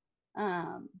up,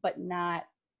 but not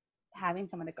having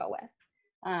someone to go with.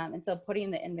 And so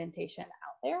putting the invitation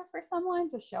out there for someone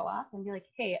to show up and be like,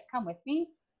 hey, come with me.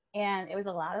 And it was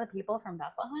a lot of the people from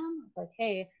Bethlehem, like,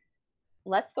 hey,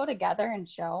 let's go together and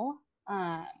show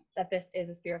that this is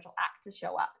a spiritual act to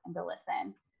show up and to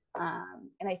listen.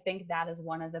 And I think that is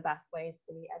one of the best ways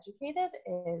to be educated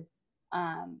is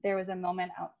there was a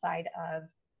moment outside of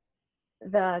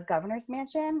the governor's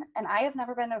mansion, and I have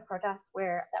never been to a protest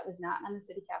where that was not on the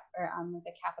city cap or on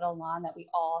the Capitol lawn that we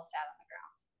all sat on the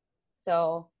ground.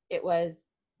 So it was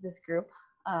this group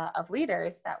of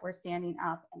leaders that were standing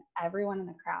up, and everyone in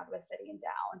the crowd was sitting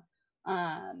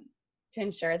down to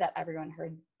ensure that everyone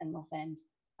heard and listened,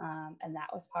 and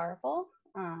that was powerful.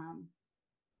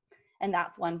 And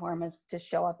that's one form of to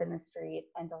show up in the street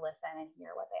and to listen and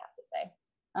hear what they have to say.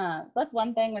 So that's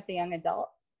one thing with the young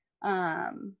adults.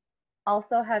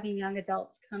 Also having young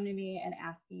adults come to me and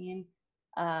asking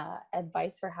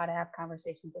advice for how to have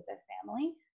conversations with their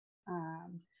family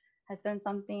has been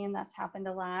something that's happened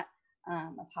a lot,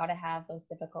 of how to have those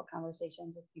difficult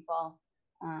conversations with people.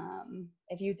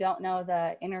 If you don't know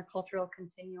the intercultural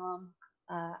continuum,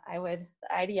 the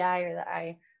IDI or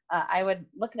the I would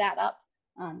look that up.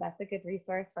 That's a good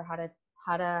resource for how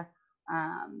to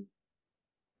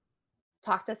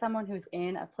talk to someone who's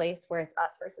in a place where it's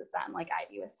us versus them, like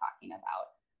Ivy was talking about.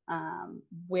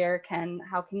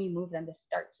 How can you move them to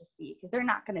start to see? Because they're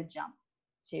not going to jump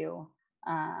to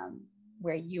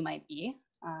where you might be,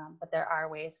 but there are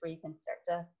ways where you can start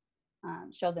to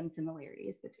show them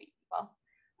similarities between people.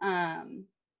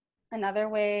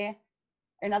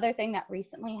 Another thing that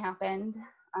recently happened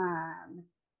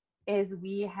is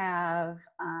we've had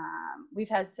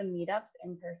some meetups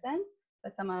in person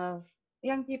with some of the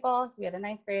young people. So we had a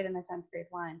 9th grade and a 10th grade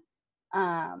one,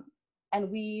 and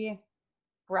we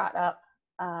brought up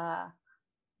the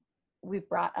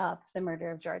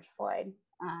murder of George Floyd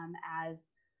as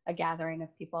a gathering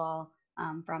of people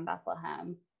from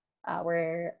Bethlehem,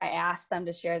 where I asked them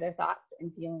to share their thoughts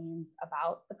and feelings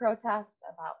about the protests,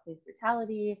 about police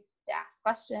brutality, to ask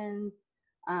questions,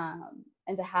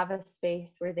 and to have a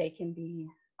space where they can be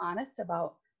honest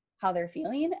about how they're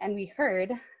feeling. And we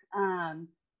heard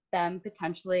them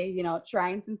potentially,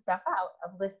 trying some stuff out,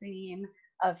 of listening,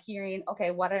 of hearing,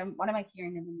 okay, what am I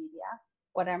hearing in the media?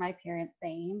 What are my parents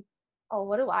saying? Oh,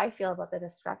 what do I feel about the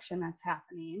destruction that's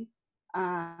happening?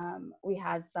 We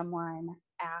had someone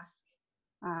ask,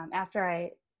 after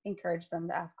I encouraged them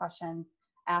to ask questions,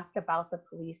 ask about the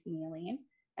police kneeling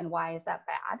and why is that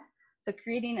bad? So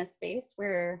creating a space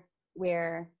where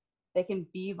they can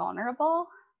be vulnerable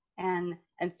and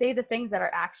say the things that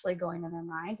are actually going in their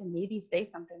mind, and maybe say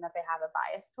something that they have a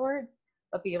bias towards,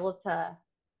 but be able to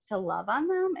love on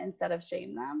them instead of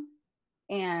shame them.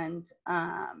 And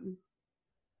I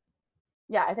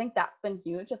think that's been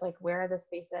huge, of like, where are the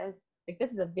spaces? Like,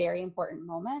 this is a very important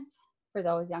moment for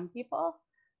those young people,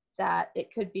 that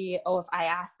it could be, oh, if I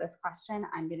ask this question,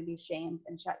 I'm going to be shamed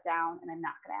and shut down, and I'm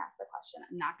not going to ask the question.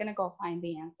 I'm not going to go find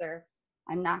the answer.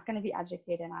 I'm not going to be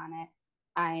educated on it.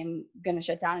 I'm going to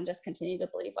shut down and just continue to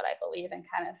believe what I believe and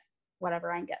kind of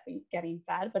whatever I'm getting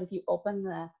fed. But if you open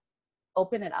it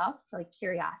up to like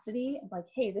curiosity, like,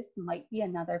 hey, this might be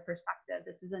another perspective.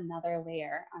 This is another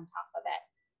layer on top of it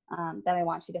that I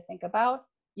want you to think about.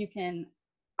 You can,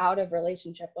 out of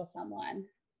relationship with someone,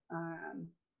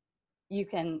 you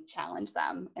can challenge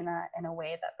them in a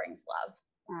way that brings love.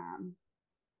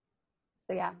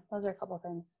 So yeah, those are a couple of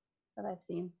things that I've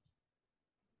seen.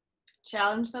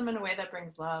 Challenge them in a way that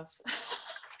brings love.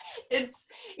 It's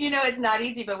not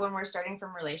easy, but when we're starting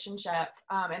from relationship,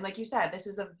 and like you said, this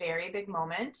is a very big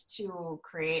moment to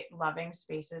create loving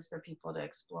spaces for people to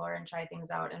explore and try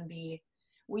things out and be.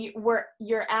 I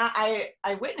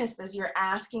witnessed this. You're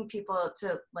asking people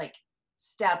to like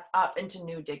step up into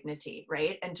new dignity,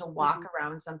 right? And to walk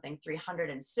around something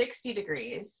 360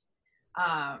 degrees.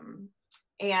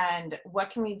 And what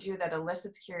can we do that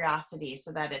elicits curiosity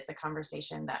so that it's a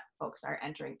conversation that folks are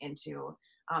entering into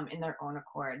in their own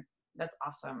accord? That's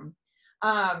awesome.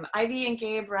 Ivy and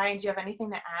Gabe, Ryan, do you have anything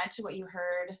to add to what you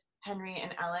heard Henry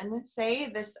and Ellen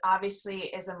say? This obviously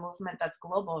is a movement that's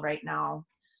global right now.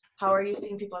 How are you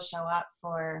seeing people show up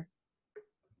for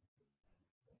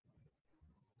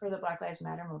the Black Lives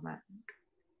Matter movement?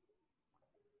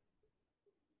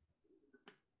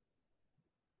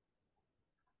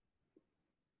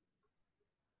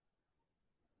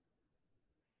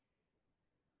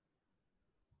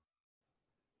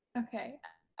 Okay,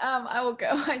 I will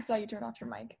go. I saw you turn off your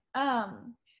mic.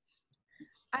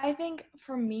 I think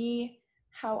for me,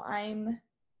 I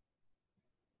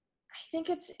think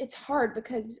it's hard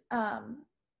because I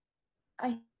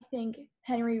think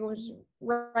Henry was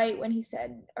right when he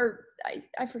said, or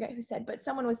I forget who said, but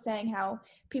someone was saying how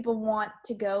people want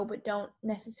to go but don't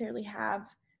necessarily have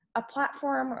a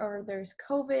platform, or there's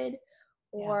COVID,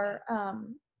 or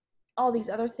all these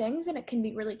other things, and it can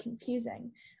be really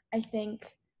confusing. I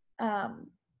think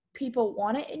people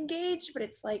want to engage, but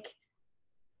it's like,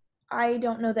 I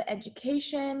don't know the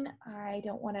education. I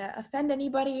don't want to offend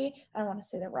anybody. I don't want to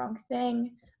say the wrong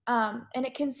thing. And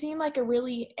it can seem like a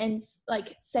really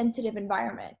sensitive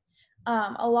environment.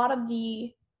 A lot of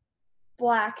the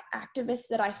Black activists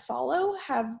that I follow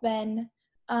have been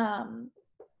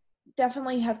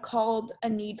definitely have called a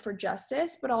need for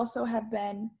justice, but also have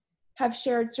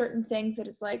shared certain things that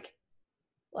is like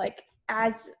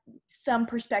as some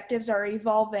perspectives are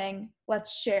evolving,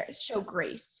 let's show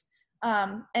grace.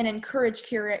 And encourage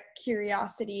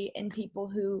curiosity in people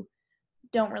who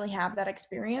don't really have that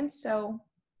experience. So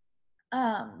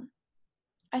I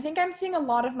think I'm seeing a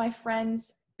lot of my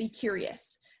friends be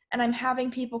curious, and I'm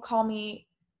having people call me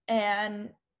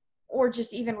or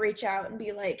just even reach out and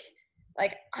be like,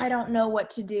 I don't know what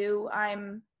to do.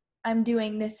 I'm I'm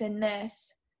doing this and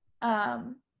this.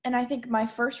 And I think my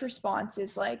first response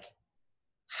is like,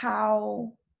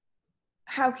 how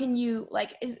can you,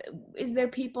 like, is there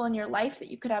people in your life that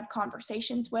you could have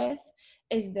conversations with?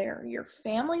 Is there your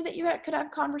family that you could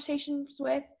have conversations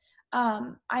with?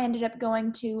 I ended up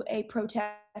going to a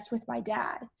protest with my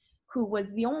dad, who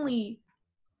was the only,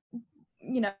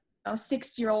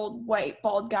 6-year-old white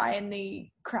bald guy in the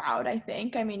crowd, I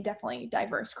think. I mean, definitely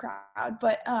diverse crowd,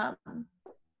 but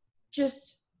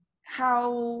just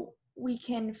how we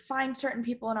can find certain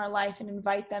people in our life and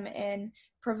invite them in,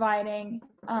 providing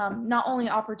not only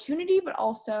opportunity, but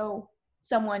also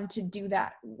someone to do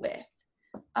that with.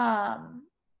 And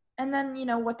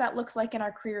then, what that looks like in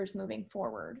our careers moving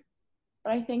forward.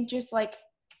 But I think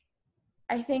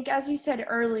as you said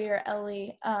earlier,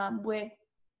 Ellie, with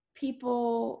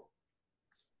people,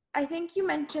 I think you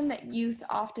mentioned that youth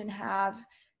often have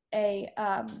a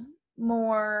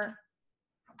more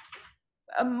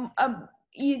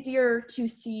easier to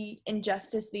see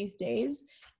injustice these days.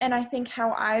 And I think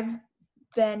how I've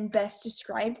been best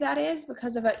described that is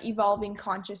because of an evolving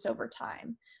conscious over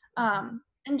time.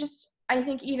 And just, I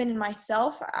think even in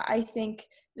myself, I think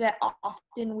that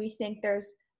often we think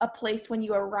there's a place when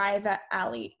you arrive at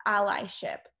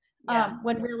allyship,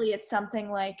 when really it's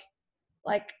something like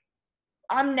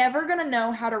I'm never going to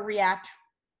know how to react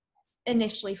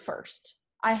initially first.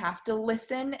 I have to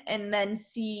listen and then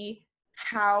see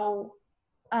how,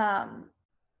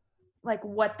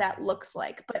 what that looks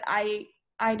like. But I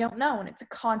don't know, and it's a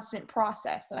constant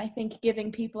process. And I think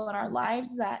giving people in our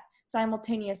lives that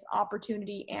simultaneous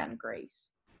opportunity and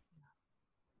grace.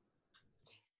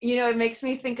 It makes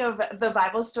me think of the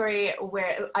Bible story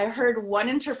where I heard one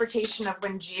interpretation of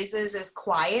when Jesus is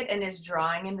quiet and is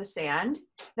drawing in the sand,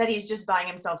 that he's just buying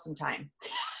himself some time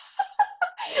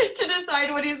to decide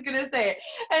what he's going to say.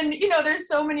 And, there's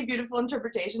so many beautiful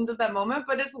interpretations of that moment,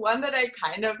 but it's one that I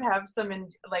kind of have am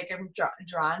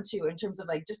drawn to in terms of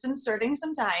just inserting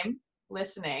some time,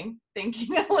 listening,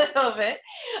 thinking a little bit,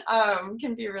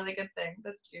 can be a really good thing.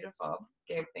 That's beautiful.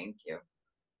 Gabe, thank you.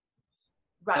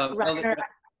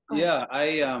 Yeah,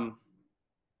 I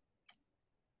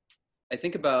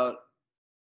think about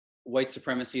white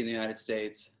supremacy in the United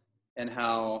States and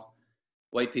how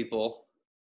white people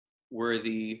were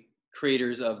the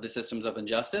creators of the systems of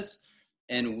injustice,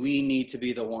 and we need to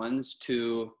be the ones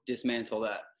to dismantle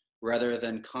that rather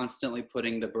than constantly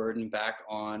putting the burden back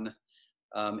on,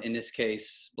 in this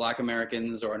case, Black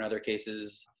Americans, or in other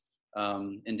cases,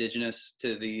 indigenous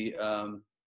to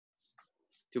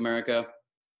America.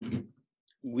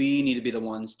 We need to be the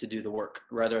ones to do the work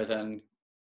rather than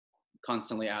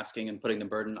constantly asking and putting the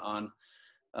burden on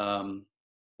the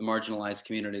marginalized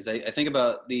communities. I think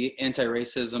about the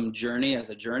anti-racism journey as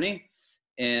a journey,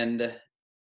 and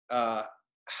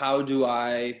how do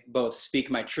I both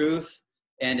speak my truth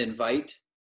and invite?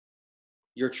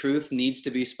 Your truth needs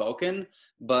to be spoken,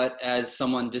 but as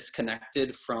someone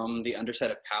disconnected from the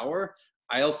underset of power,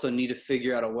 I also need to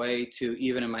figure out a way to,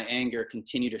 even in my anger,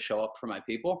 continue to show up for my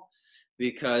people,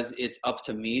 because it's up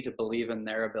to me to believe in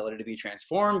their ability to be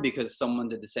transformed because someone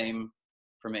did the same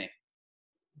for me.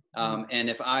 And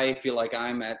if I feel like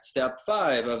I'm at step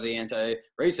 5 of the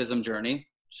anti-racism journey,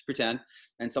 just pretend,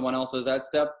 and someone else is at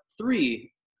step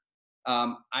 3,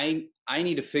 I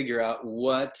need to figure out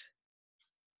what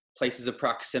places of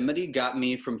proximity got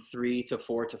me from 3 to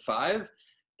 4 to 5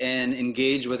 and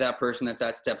engage with that person that's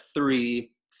at step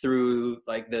 3 through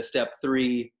the step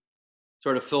 3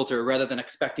 sort of filter, rather than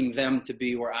expecting them to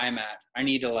be where I'm at. I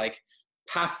need to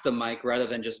pass the mic rather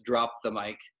than just drop the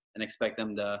mic and expect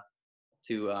them to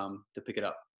pick it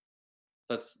up.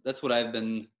 That's what I've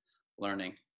been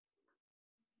learning.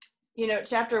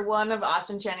 Chapter 1 of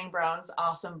Austin Channing Brown's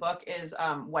awesome book is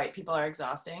White People Are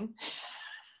Exhausting.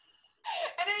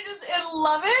 And I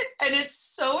love it, and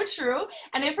it's so true.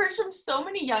 And I've heard from so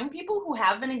many young people who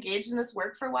have been engaged in this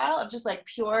work for a while of just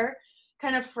pure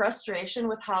kind of frustration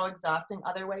with how exhausting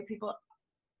other white people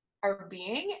are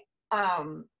being,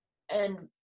 and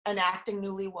acting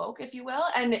newly woke, if you will.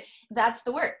 And that's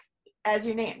the work, as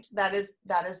you named. That is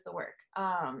the work,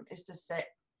 is to sit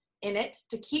in it,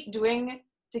 to keep doing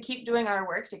our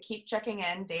work, to keep checking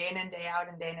in day in and day out,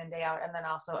 and then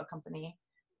also accompany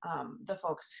the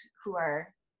folks who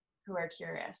are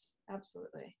curious.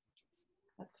 Absolutely.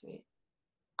 That's sweet.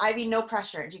 Ivy, no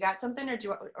pressure. Do you got something,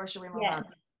 or should we move on?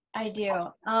 I do.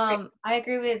 I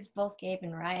agree with both Gabe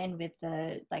and Ryan with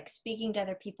the speaking to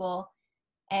other people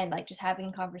and just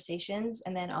having conversations,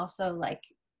 and then also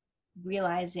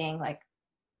realizing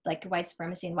white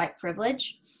supremacy and white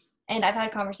privilege. And I've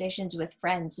had conversations with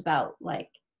friends about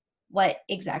what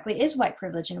exactly is white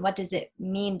privilege and what does it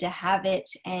mean to have it,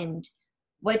 and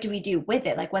what do we do with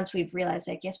it? Like once we've realized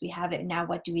like, yes, we have it, now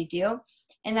what do we do?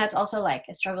 And that's also like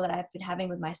a struggle that I've been having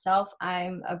with myself.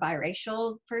 I'm a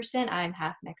biracial person. I'm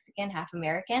half Mexican, half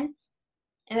American.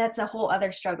 And that's a whole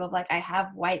other struggle of like, I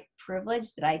have white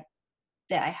privilege that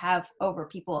I have over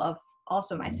people of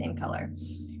also my same color.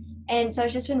 And so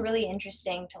it's just been really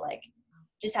interesting to like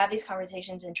just have these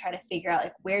conversations and try to figure out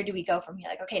like, where do we go from here?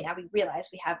 Like, okay, now we realize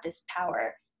we have this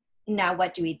power. Now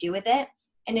what do we do with it?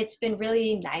 And it's been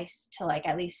really nice to like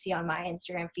at least see on my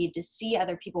Instagram feed to see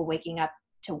other people waking up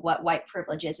to what white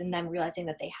privilege is and them realizing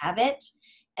that they have it.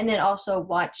 And then also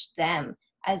watch them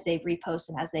as they repost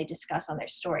and as they discuss on their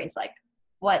stories, like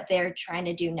what they're trying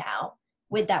to do now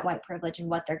with that white privilege and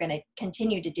what they're going to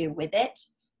continue to do with it.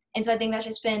 And so I think that's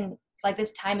just been like,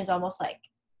 this time is almost like,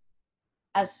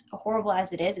 as horrible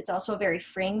as it is, it's also a very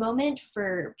freeing moment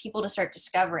for people to start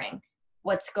discovering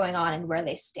what's going on and where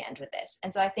they stand with this.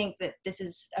 And so I think that this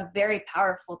is a very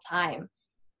powerful time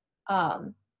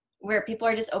where people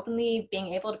are just openly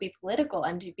being able to be political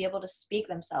and to be able to speak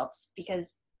themselves,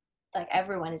 because like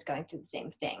everyone is going through the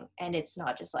same thing. And it's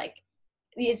not just like,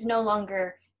 it's no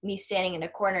longer me standing in a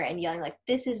corner and yelling like,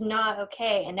 this is not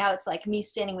okay. And now it's like me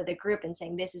standing with a group and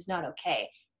saying, this is not okay.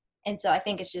 And so I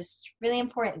think it's just really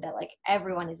important that like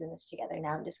everyone is in this together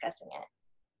now and discussing it.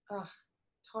 Oh,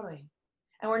 totally.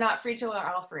 And we're not free till we're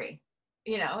all free,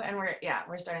 you know, and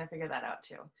we're starting to figure that out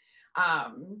too.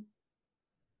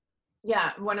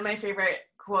 Yeah, one of my favorite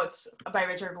quotes by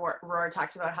Richard Rohr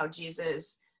talks about how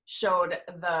Jesus showed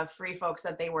the free folks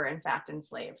that they were in fact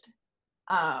enslaved.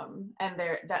 And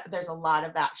there's a lot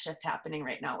of that shift happening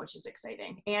right now, which is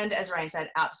exciting. And as Ryan said,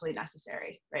 absolutely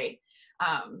necessary, right?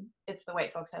 It's the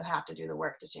white folks that have to do the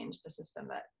work to change the system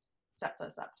that sets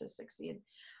us up to succeed.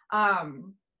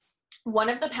 One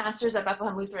of the pastors at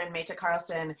Bethlehem Lutheran, Meta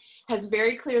Carlson, has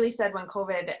very clearly said when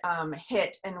COVID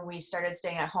hit and we started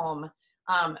staying at home,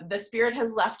 the spirit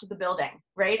has left the building,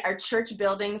 right? Our church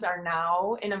buildings are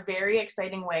now, in a very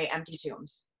exciting way, empty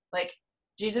tombs. Like,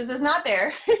 Jesus is not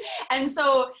there. And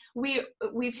so we've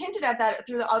hinted at that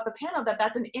throughout the panel, that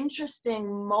that's an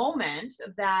interesting moment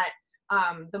that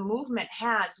the movement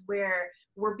has, where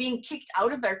we're being kicked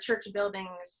out of our church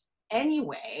buildings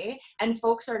anyway, and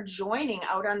folks are joining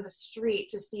out on the street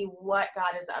to see what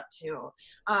God is up to.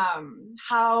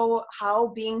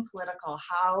 How being political,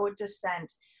 how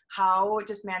dissent, how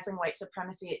dismantling white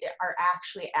supremacy are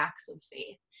actually acts of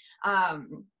faith.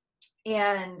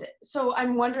 And so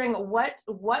I'm wondering,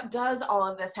 what does all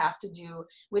of this have to do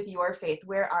with your faith?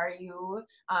 Where are you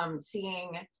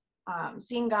seeing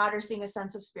God, or seeing a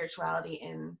sense of spirituality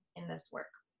in this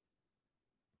work?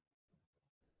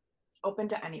 Open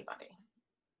to anybody.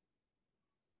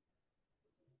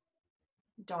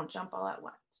 Don't jump all at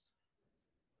once.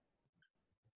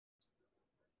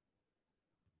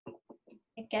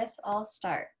 I guess I'll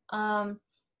start.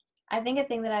 I think a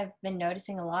thing that I've been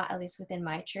noticing a lot, at least within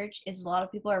my church, is a lot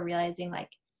of people are realizing like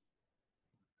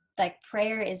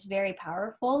prayer is very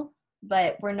powerful,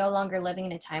 but we're no longer living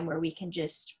in a time where we can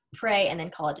just pray and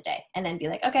then call it a day and then be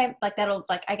like, okay, like that'll,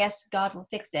 like, I guess God will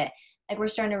fix it. Like, we're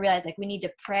starting to realize like we need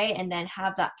to pray and then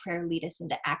have that prayer lead us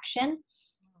into action.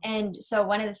 And so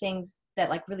one of the things that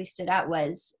like really stood out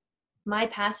was my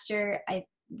pastor, I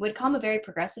would call him a very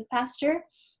progressive pastor,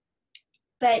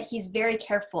 but he's very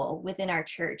careful within our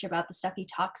church about the stuff he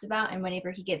talks about. And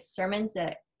whenever he gives sermons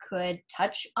that could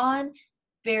touch on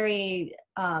very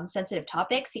sensitive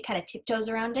topics, he kind of tiptoes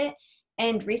around it.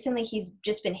 And recently he's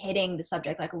just been hitting the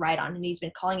subject like right on, and he's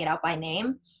been calling it out by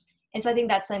name. And so I think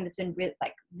that's something that's been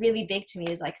really big to me,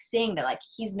 is like seeing that like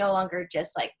he's no longer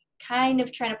just like kind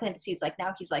of trying to plant the seeds. Like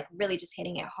now he's like really just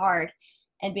hitting it hard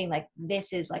and being like,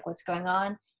 this is like what's going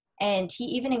on. And he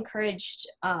even encouraged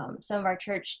some of our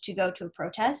church to go to a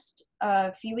protest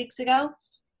a few weeks ago.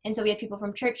 And so we had people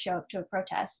from church show up to a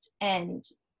protest. And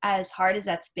as hard as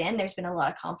that's been, there's been a lot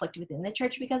of conflict within the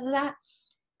church because of that.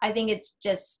 I think it's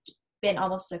just been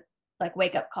almost a like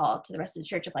wake up call to the rest of the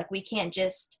church of like, we can't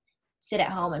just sit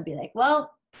at home and be like,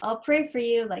 well, I'll pray for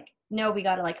you. Like, no, we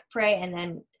got to like pray and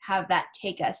then have that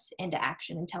take us into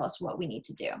action and tell us what we need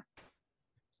to do.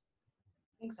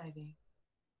 Thanks, Ivy.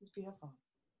 It's beautiful.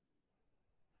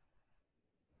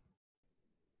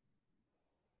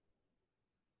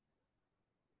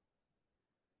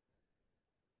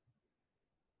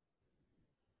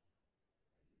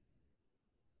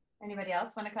 Anybody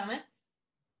else want to comment?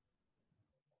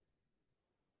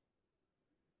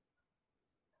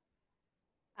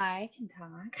 I can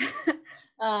talk.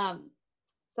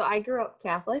 So I grew up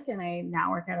Catholic and I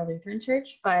now work at a Lutheran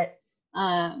church, but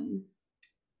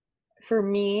for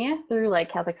me, through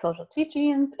like Catholic social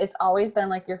teachings, it's always been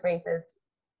like your faith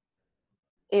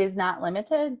is not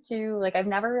limited to, like, I've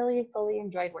never really fully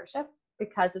enjoyed worship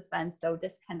because it's been so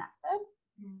disconnected.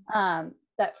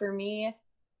 That for me,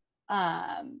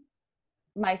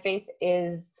 my faith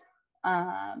is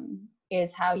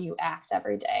how you act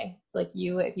every day. So like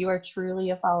if you are truly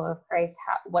a follower of Christ,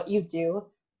 what you do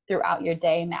throughout your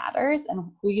day matters,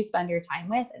 and who you spend your time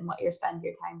with and what you spend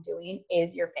your time doing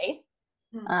is your faith.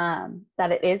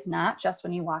 That it is not just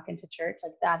when you walk into church,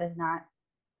 like that is not,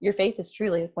 your faith is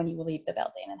truly when you leave the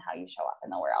building and how you show up in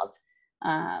the world.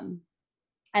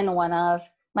 And one of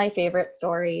my favorite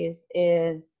stories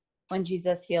is when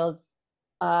Jesus heals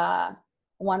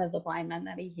one of the blind men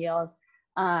that he heals,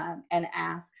 and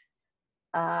asks,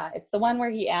 it's the one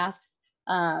where he asks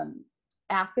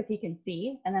if he can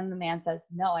see, and then the man says,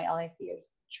 no, all I see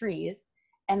is trees,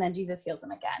 and then Jesus heals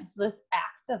him again. So this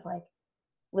act of like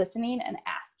listening and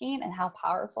asking, and how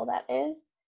powerful that is,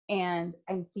 and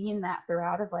I'm seeing that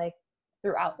throughout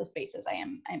the spaces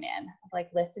I'm in, like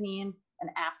listening and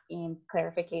asking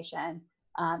clarification,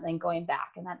 and going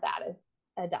back, and that is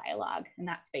a dialogue, and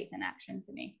that's faith in action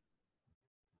to me.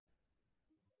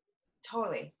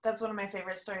 Totally. That's one of my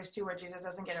favorite stories too, where Jesus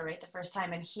doesn't get it right the first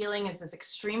time. And healing is this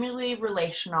extremely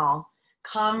relational,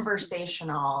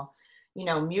 conversational,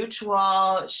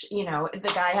 mutual,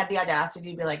 the guy had the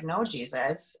audacity to be like, no,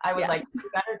 Jesus, I would like to do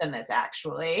better than this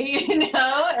actually, and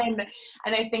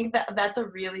I think that's a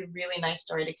really, really nice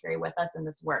story to carry with us in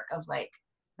this work of like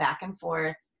back and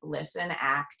forth, listen,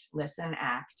 act,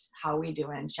 how we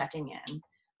doing, checking in.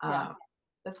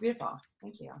 That's beautiful.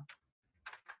 Thank you.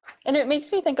 And it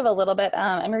makes me think of a little bit,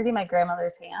 I'm reading My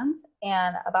Grandmother's Hands,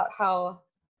 and about how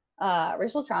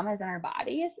racial trauma is in our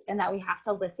bodies, and that we have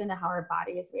to listen to how our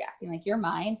body is reacting. Like your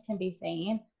mind can be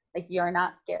saying like you're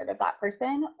not scared of that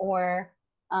person, or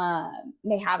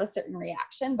may have a certain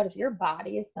reaction, but if your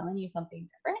body is telling you something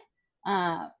different,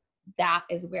 that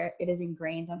is where it is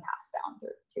ingrained and passed down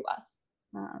to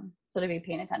us. So to be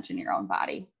paying attention to your own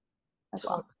body as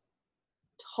well.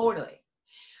 Totally.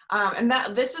 And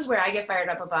this is where I get fired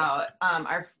up about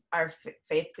our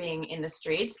faith being in the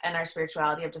streets, and our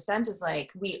spirituality of dissent is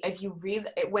like,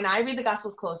 when I read the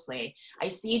Gospels closely, I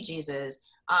see Jesus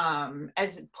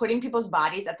as putting people's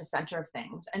bodies at the center of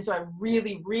things. And so I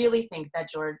really, really think that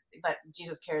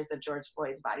Jesus cares that George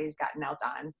Floyd's bodies got knelt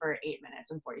on for 8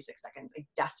 minutes and 46 seconds. I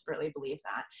desperately believe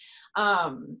that.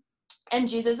 And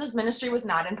Jesus's ministry was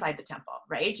not inside the temple,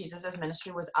 right? Jesus's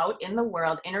ministry was out in the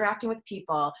world, interacting with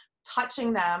people,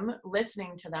 touching them,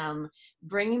 listening to them,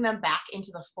 bringing them back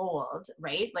into the fold,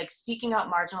 right? Like seeking out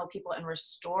marginal people and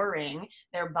restoring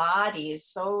their bodies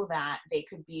so that they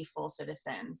could be full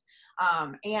citizens.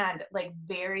 And like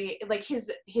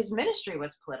his ministry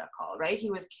was political, right?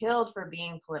 He was killed for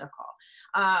being political.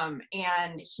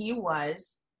 And he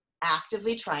was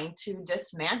actively trying to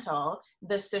dismantle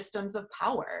the systems of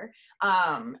power.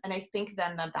 And I think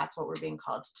then that's what we're being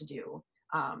called to do.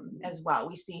 As well.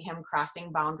 We see him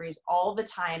crossing boundaries all the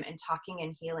time and talking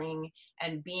and healing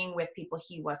and being with people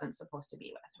he wasn't supposed to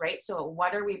be with, right? So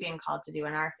what are we being called to do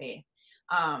in our faith?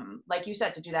 Like you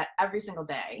said, to do that every single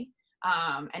day,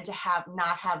 and to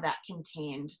not have that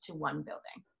contained to one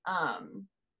building.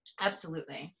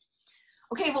 Absolutely.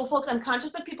 Okay, well, folks, I'm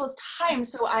conscious of people's time,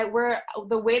 so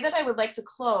the way that I would like to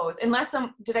close,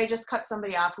 did I just cut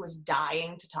somebody off who was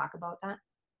dying to talk about that?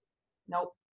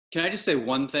 Nope. Can I just say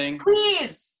one thing?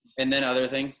 Please. And then other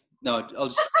things? No, I'll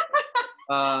just.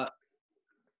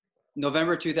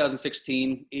 November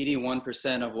 2016,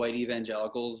 81% of white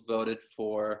evangelicals voted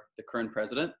for the current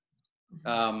president.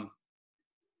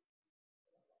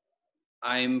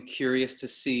 I'm curious to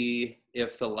see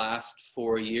if the last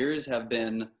 4 years have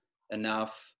been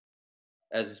enough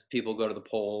as people go to the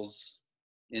polls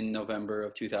in November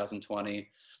of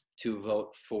 2020 to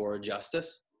vote for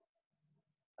justice.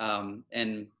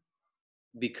 And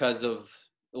because of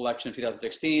election of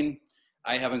 2016,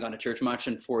 I haven't gone to church much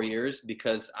in 4 years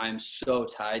because I'm so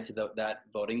tied to that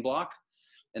voting block.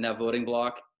 And that voting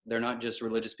block, they're not just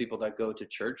religious people that go to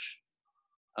church,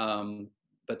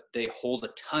 but they hold a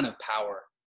ton of power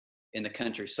in the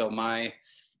country. So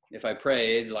if I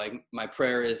prayed, like my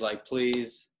prayer is like,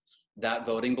 please, that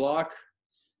voting block,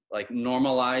 like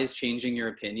normalize changing your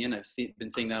opinion. I've been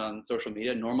seeing that on social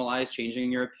media. Normalize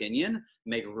changing your opinion,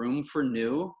 make room for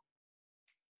new,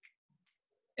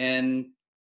 and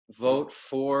vote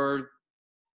for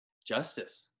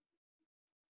justice.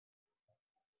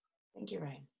 Thank you,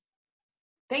 Ryan.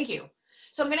 Thank you.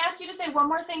 So I'm going to ask you to say one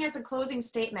more thing as a closing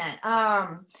statement.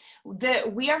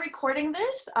 We are recording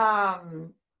this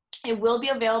It will be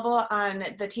available on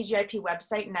the TGIP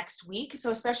website next week.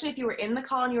 So especially if you were in the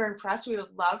call and you were impressed, we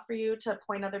would love for you to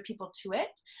point other people to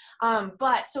it.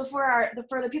 But so for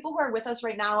the people who are with us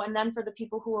right now, and then for the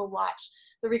people who will watch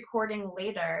the recording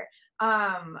later,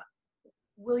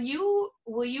 will you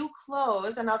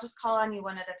close, and I'll just call on you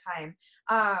one at a time.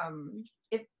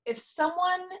 If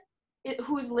someone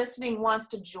who's listening wants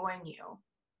to join you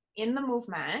in the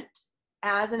movement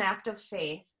as an act of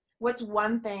faith, what's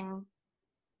one thing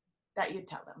that you'd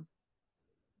tell them?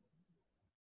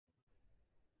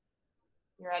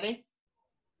 You ready?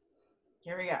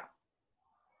 Here we go.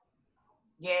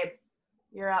 Gabe,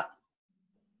 you're up.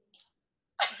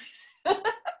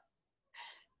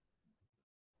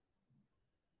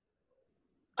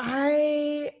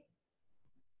 I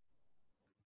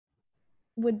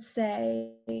would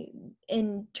say,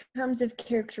 in terms of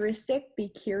characteristic, be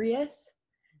curious.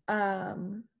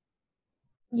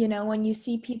 You know, when you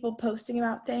see people posting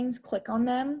about things, click on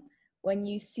them. When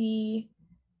you see,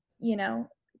 you know,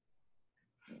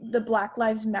 the Black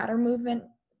Lives Matter movement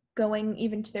going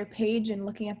even to their page and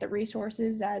looking at the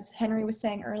resources, as Henry was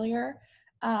saying earlier,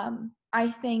 I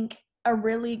think a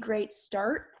really great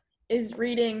start is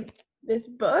reading this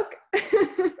book.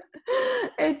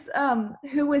 It's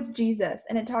Who is Jesus?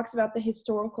 And it talks about the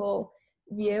historical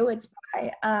view.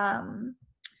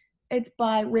 It's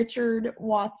by Richard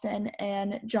Watson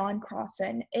and John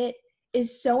Crossan. It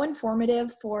is so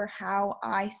informative for how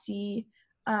I see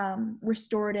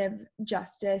restorative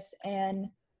justice, and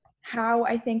how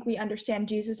I think we understand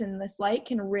Jesus in this light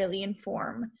can really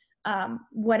inform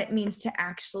what it means to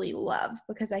actually love.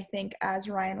 Because I think, as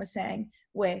Ryan was saying,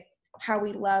 with how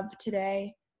we love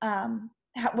today,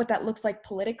 what that looks like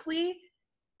politically,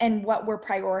 and what we're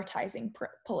prioritizing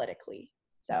politically.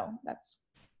 So that's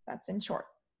in short.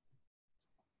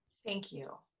 Thank you.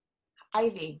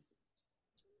 Ivy.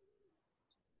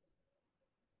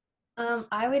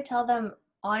 I would tell them,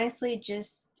 honestly,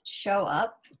 just show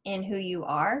up in who you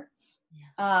are.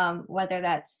 Whether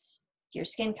that's your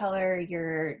skin color,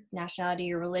 your nationality,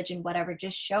 your religion, whatever,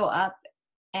 just show up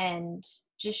and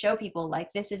just show people,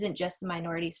 like, this isn't just the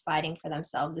minorities fighting for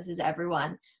themselves. This is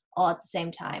everyone all at the same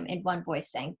time in one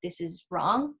voice saying this is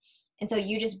wrong. And so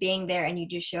you just being there and you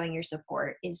just showing your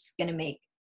support is going to make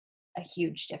a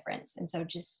huge difference. And so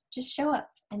just show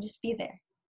up and just be there.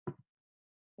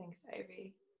 Thanks,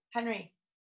 Ivy. Henry.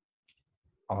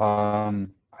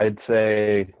 I'd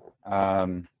say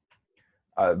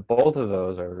both of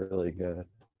those are really good.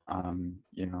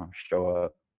 You know, show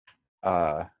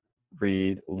up,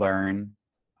 read, learn,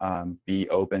 be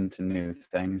open to new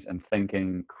things, and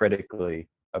thinking critically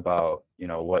about, you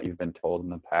know, what you've been told in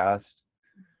the past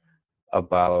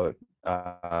about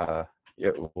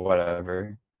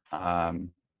whatever. And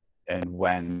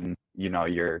when, you know,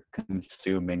 you're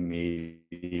consuming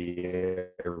media,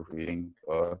 reading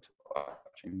books,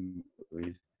 watching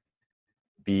movies,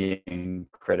 being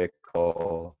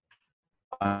critical,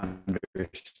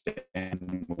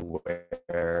 understanding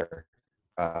where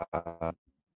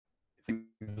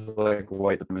things like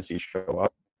white supremacy show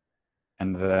up,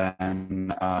 and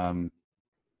then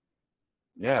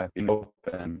being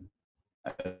open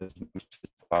as much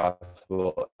as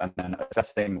possible, and then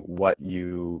assessing what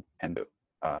you can do,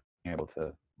 being able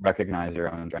to recognize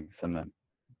your own strengths and then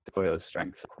deploy those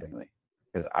strengths accordingly.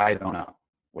 Because I don't know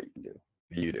what you can do,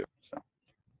 but you do. So.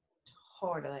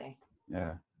 Totally.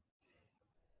 Yeah.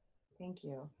 Thank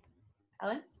you.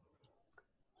 Ellen?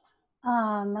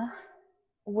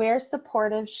 Wear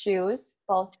supportive shoes,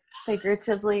 both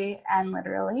figuratively and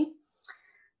literally.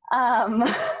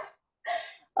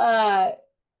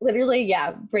 Literally,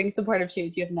 yeah, bring supportive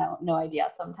shoes. You have no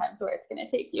idea sometimes where it's going to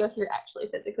take you if you're actually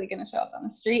physically going to show up on the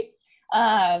street.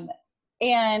 And,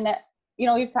 you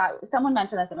know, we've talked, someone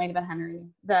mentioned this, it might have been Henry,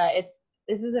 this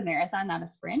is a marathon, not a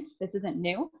sprint. This isn't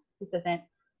new. This isn't,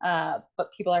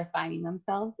 but people are finding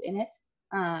themselves in it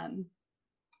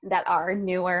that are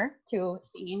newer to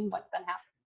seeing what's been happening.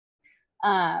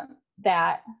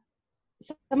 That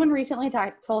someone recently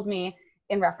told me,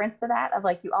 in reference to that, of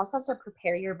like, you also have to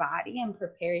prepare your body and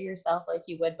prepare yourself like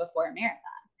you would before a marathon.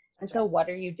 And so what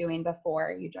are you doing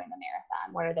before you join the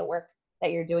marathon? What are the work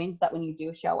that you're doing so that when you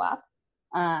do show up,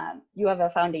 you have a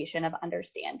foundation of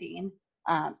understanding,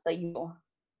 so that you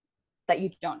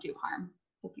don't do harm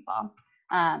to people.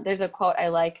 There's a quote I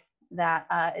like that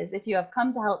is, if you have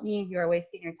come to help me, you are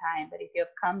wasting your time. But if you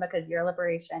have come because your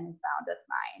liberation is bound with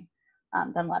mine,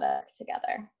 then let us work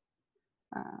together.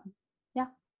 Yeah.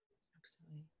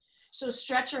 Absolutely. So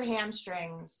stretch your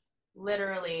hamstrings,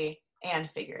 literally and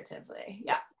figuratively.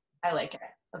 Yeah, I like it.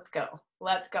 Let's go.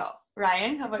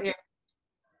 Ryan, how about you?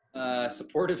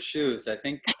 Supportive shoes. I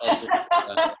think I'll just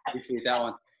retweet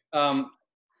that one.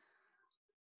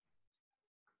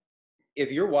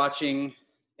 If you're watching,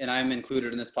 and I'm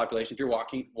included in this population, if you're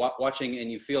watching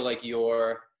and you feel like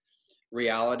your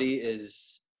reality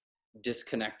is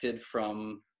disconnected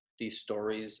from these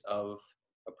stories of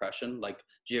oppression, like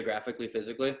geographically,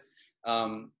 physically,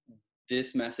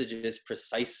 this message is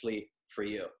precisely for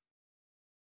you.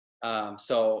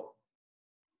 So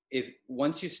if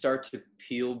once you start to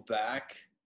peel back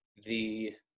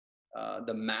the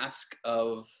mask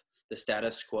of the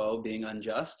status quo being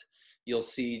unjust, you'll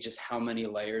see just how many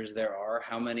layers there are,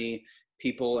 how many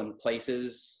people and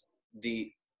places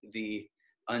the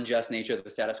unjust nature of the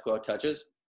status quo touches,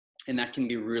 and that can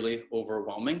be really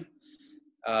overwhelming.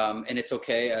 And it's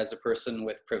okay as a person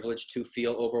with privilege to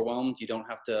feel overwhelmed. You don't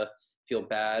have to feel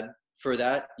bad for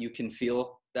that. You can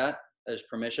feel that as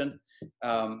permission.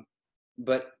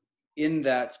 But in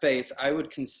that space, I would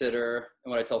consider,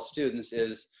 and what I tell students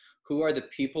is, who are the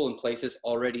people and places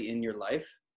already in your life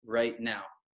right now?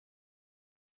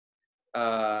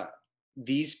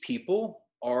 These people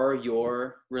are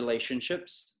your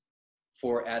relationships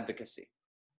for advocacy.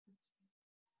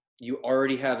 You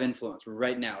already have influence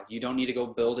right now. You don't need to go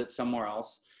build it somewhere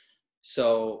else.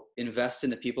 So invest in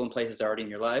the people and places already in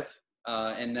your life.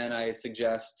 And then I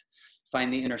suggest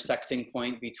find the intersecting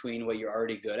point between what you're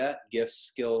already good at, gifts,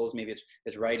 skills, maybe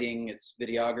it's writing, it's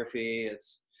videography,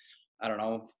 it's, I don't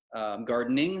know,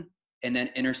 gardening, and then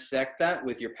intersect that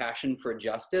with your passion for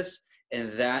justice.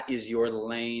 And that is your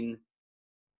lane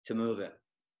to move in.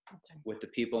 That's right. With the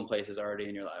people and places already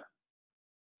in your life.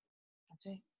 That's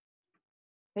right.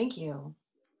 Thank you.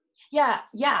 Yeah.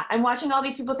 I'm watching all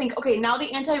these people think, okay, now the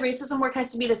anti-racism work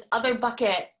has to be this other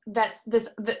bucket that's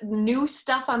the new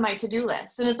stuff on my to-do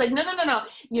list. And it's like, no.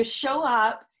 You show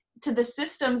up to the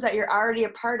systems that you're already a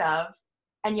part of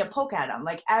and you poke at them.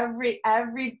 Like every,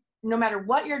 no matter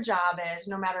what your job is,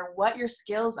 no matter what your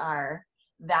skills are,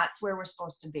 that's where we're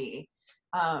supposed to be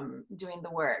doing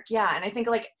the work. Yeah. And I think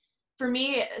like, for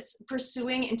me,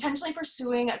 intentionally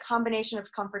pursuing a combination of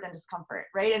comfort and discomfort,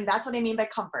 right? And that's what I mean by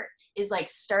comfort, is like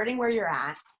starting where you're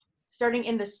at, starting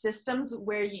in the systems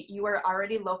where you are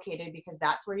already located, because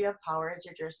that's where you have power as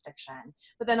your jurisdiction,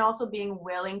 but then also being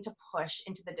willing to push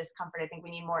into the discomfort. I think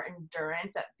we need more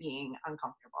endurance at being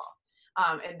uncomfortable.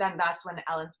 And then that's when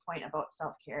Ellen's point about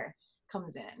self-care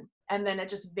comes in. And then a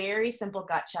just very simple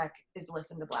gut check is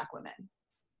listen to Black women.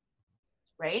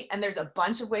 Right? And there's a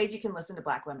bunch of ways you can listen to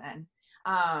Black women.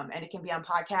 And it can be on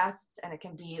podcasts and it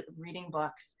can be reading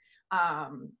books.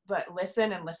 But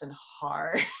listen and listen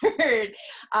hard.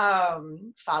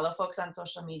 Follow folks on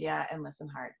social media and listen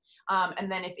hard.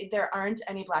 And then if there aren't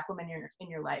any Black women in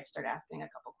your life, start asking a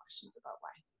couple questions about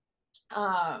why.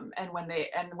 And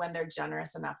when they're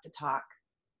generous enough to talk,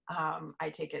 I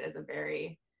take it as a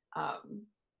very,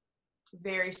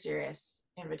 very serious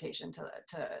invitation to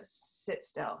sit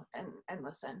still and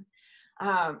listen.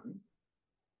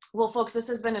 Well, folks, this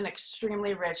has been an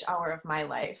extremely rich hour of my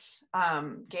life.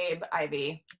 Gabe,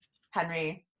 Ivy,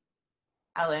 Henry,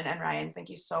 Ellen, and Ryan, thank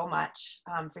you so much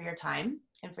for your time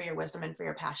and for your wisdom and for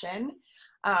your passion.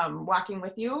 Walking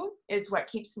with you is what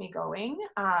keeps me going,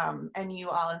 and you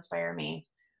all inspire me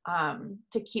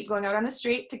to keep going out on the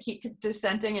street, to keep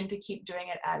dissenting, and to keep doing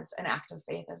it as an act of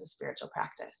faith, as a spiritual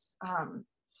practice.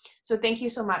 So thank you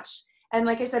so much. And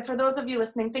like I said, for those of you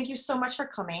listening, thank you so much for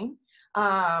coming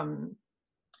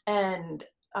and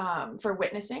for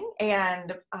witnessing.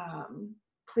 And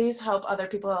please help other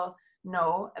people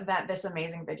know that this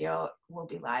amazing video will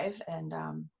be live and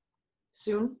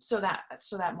soon, so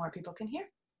that more people can hear.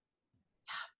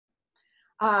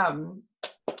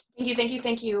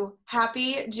 Thank you.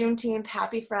 Happy Juneteenth,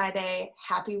 happy Friday,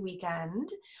 happy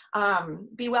weekend.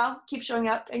 Be well, keep showing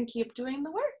up, and keep doing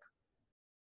the work.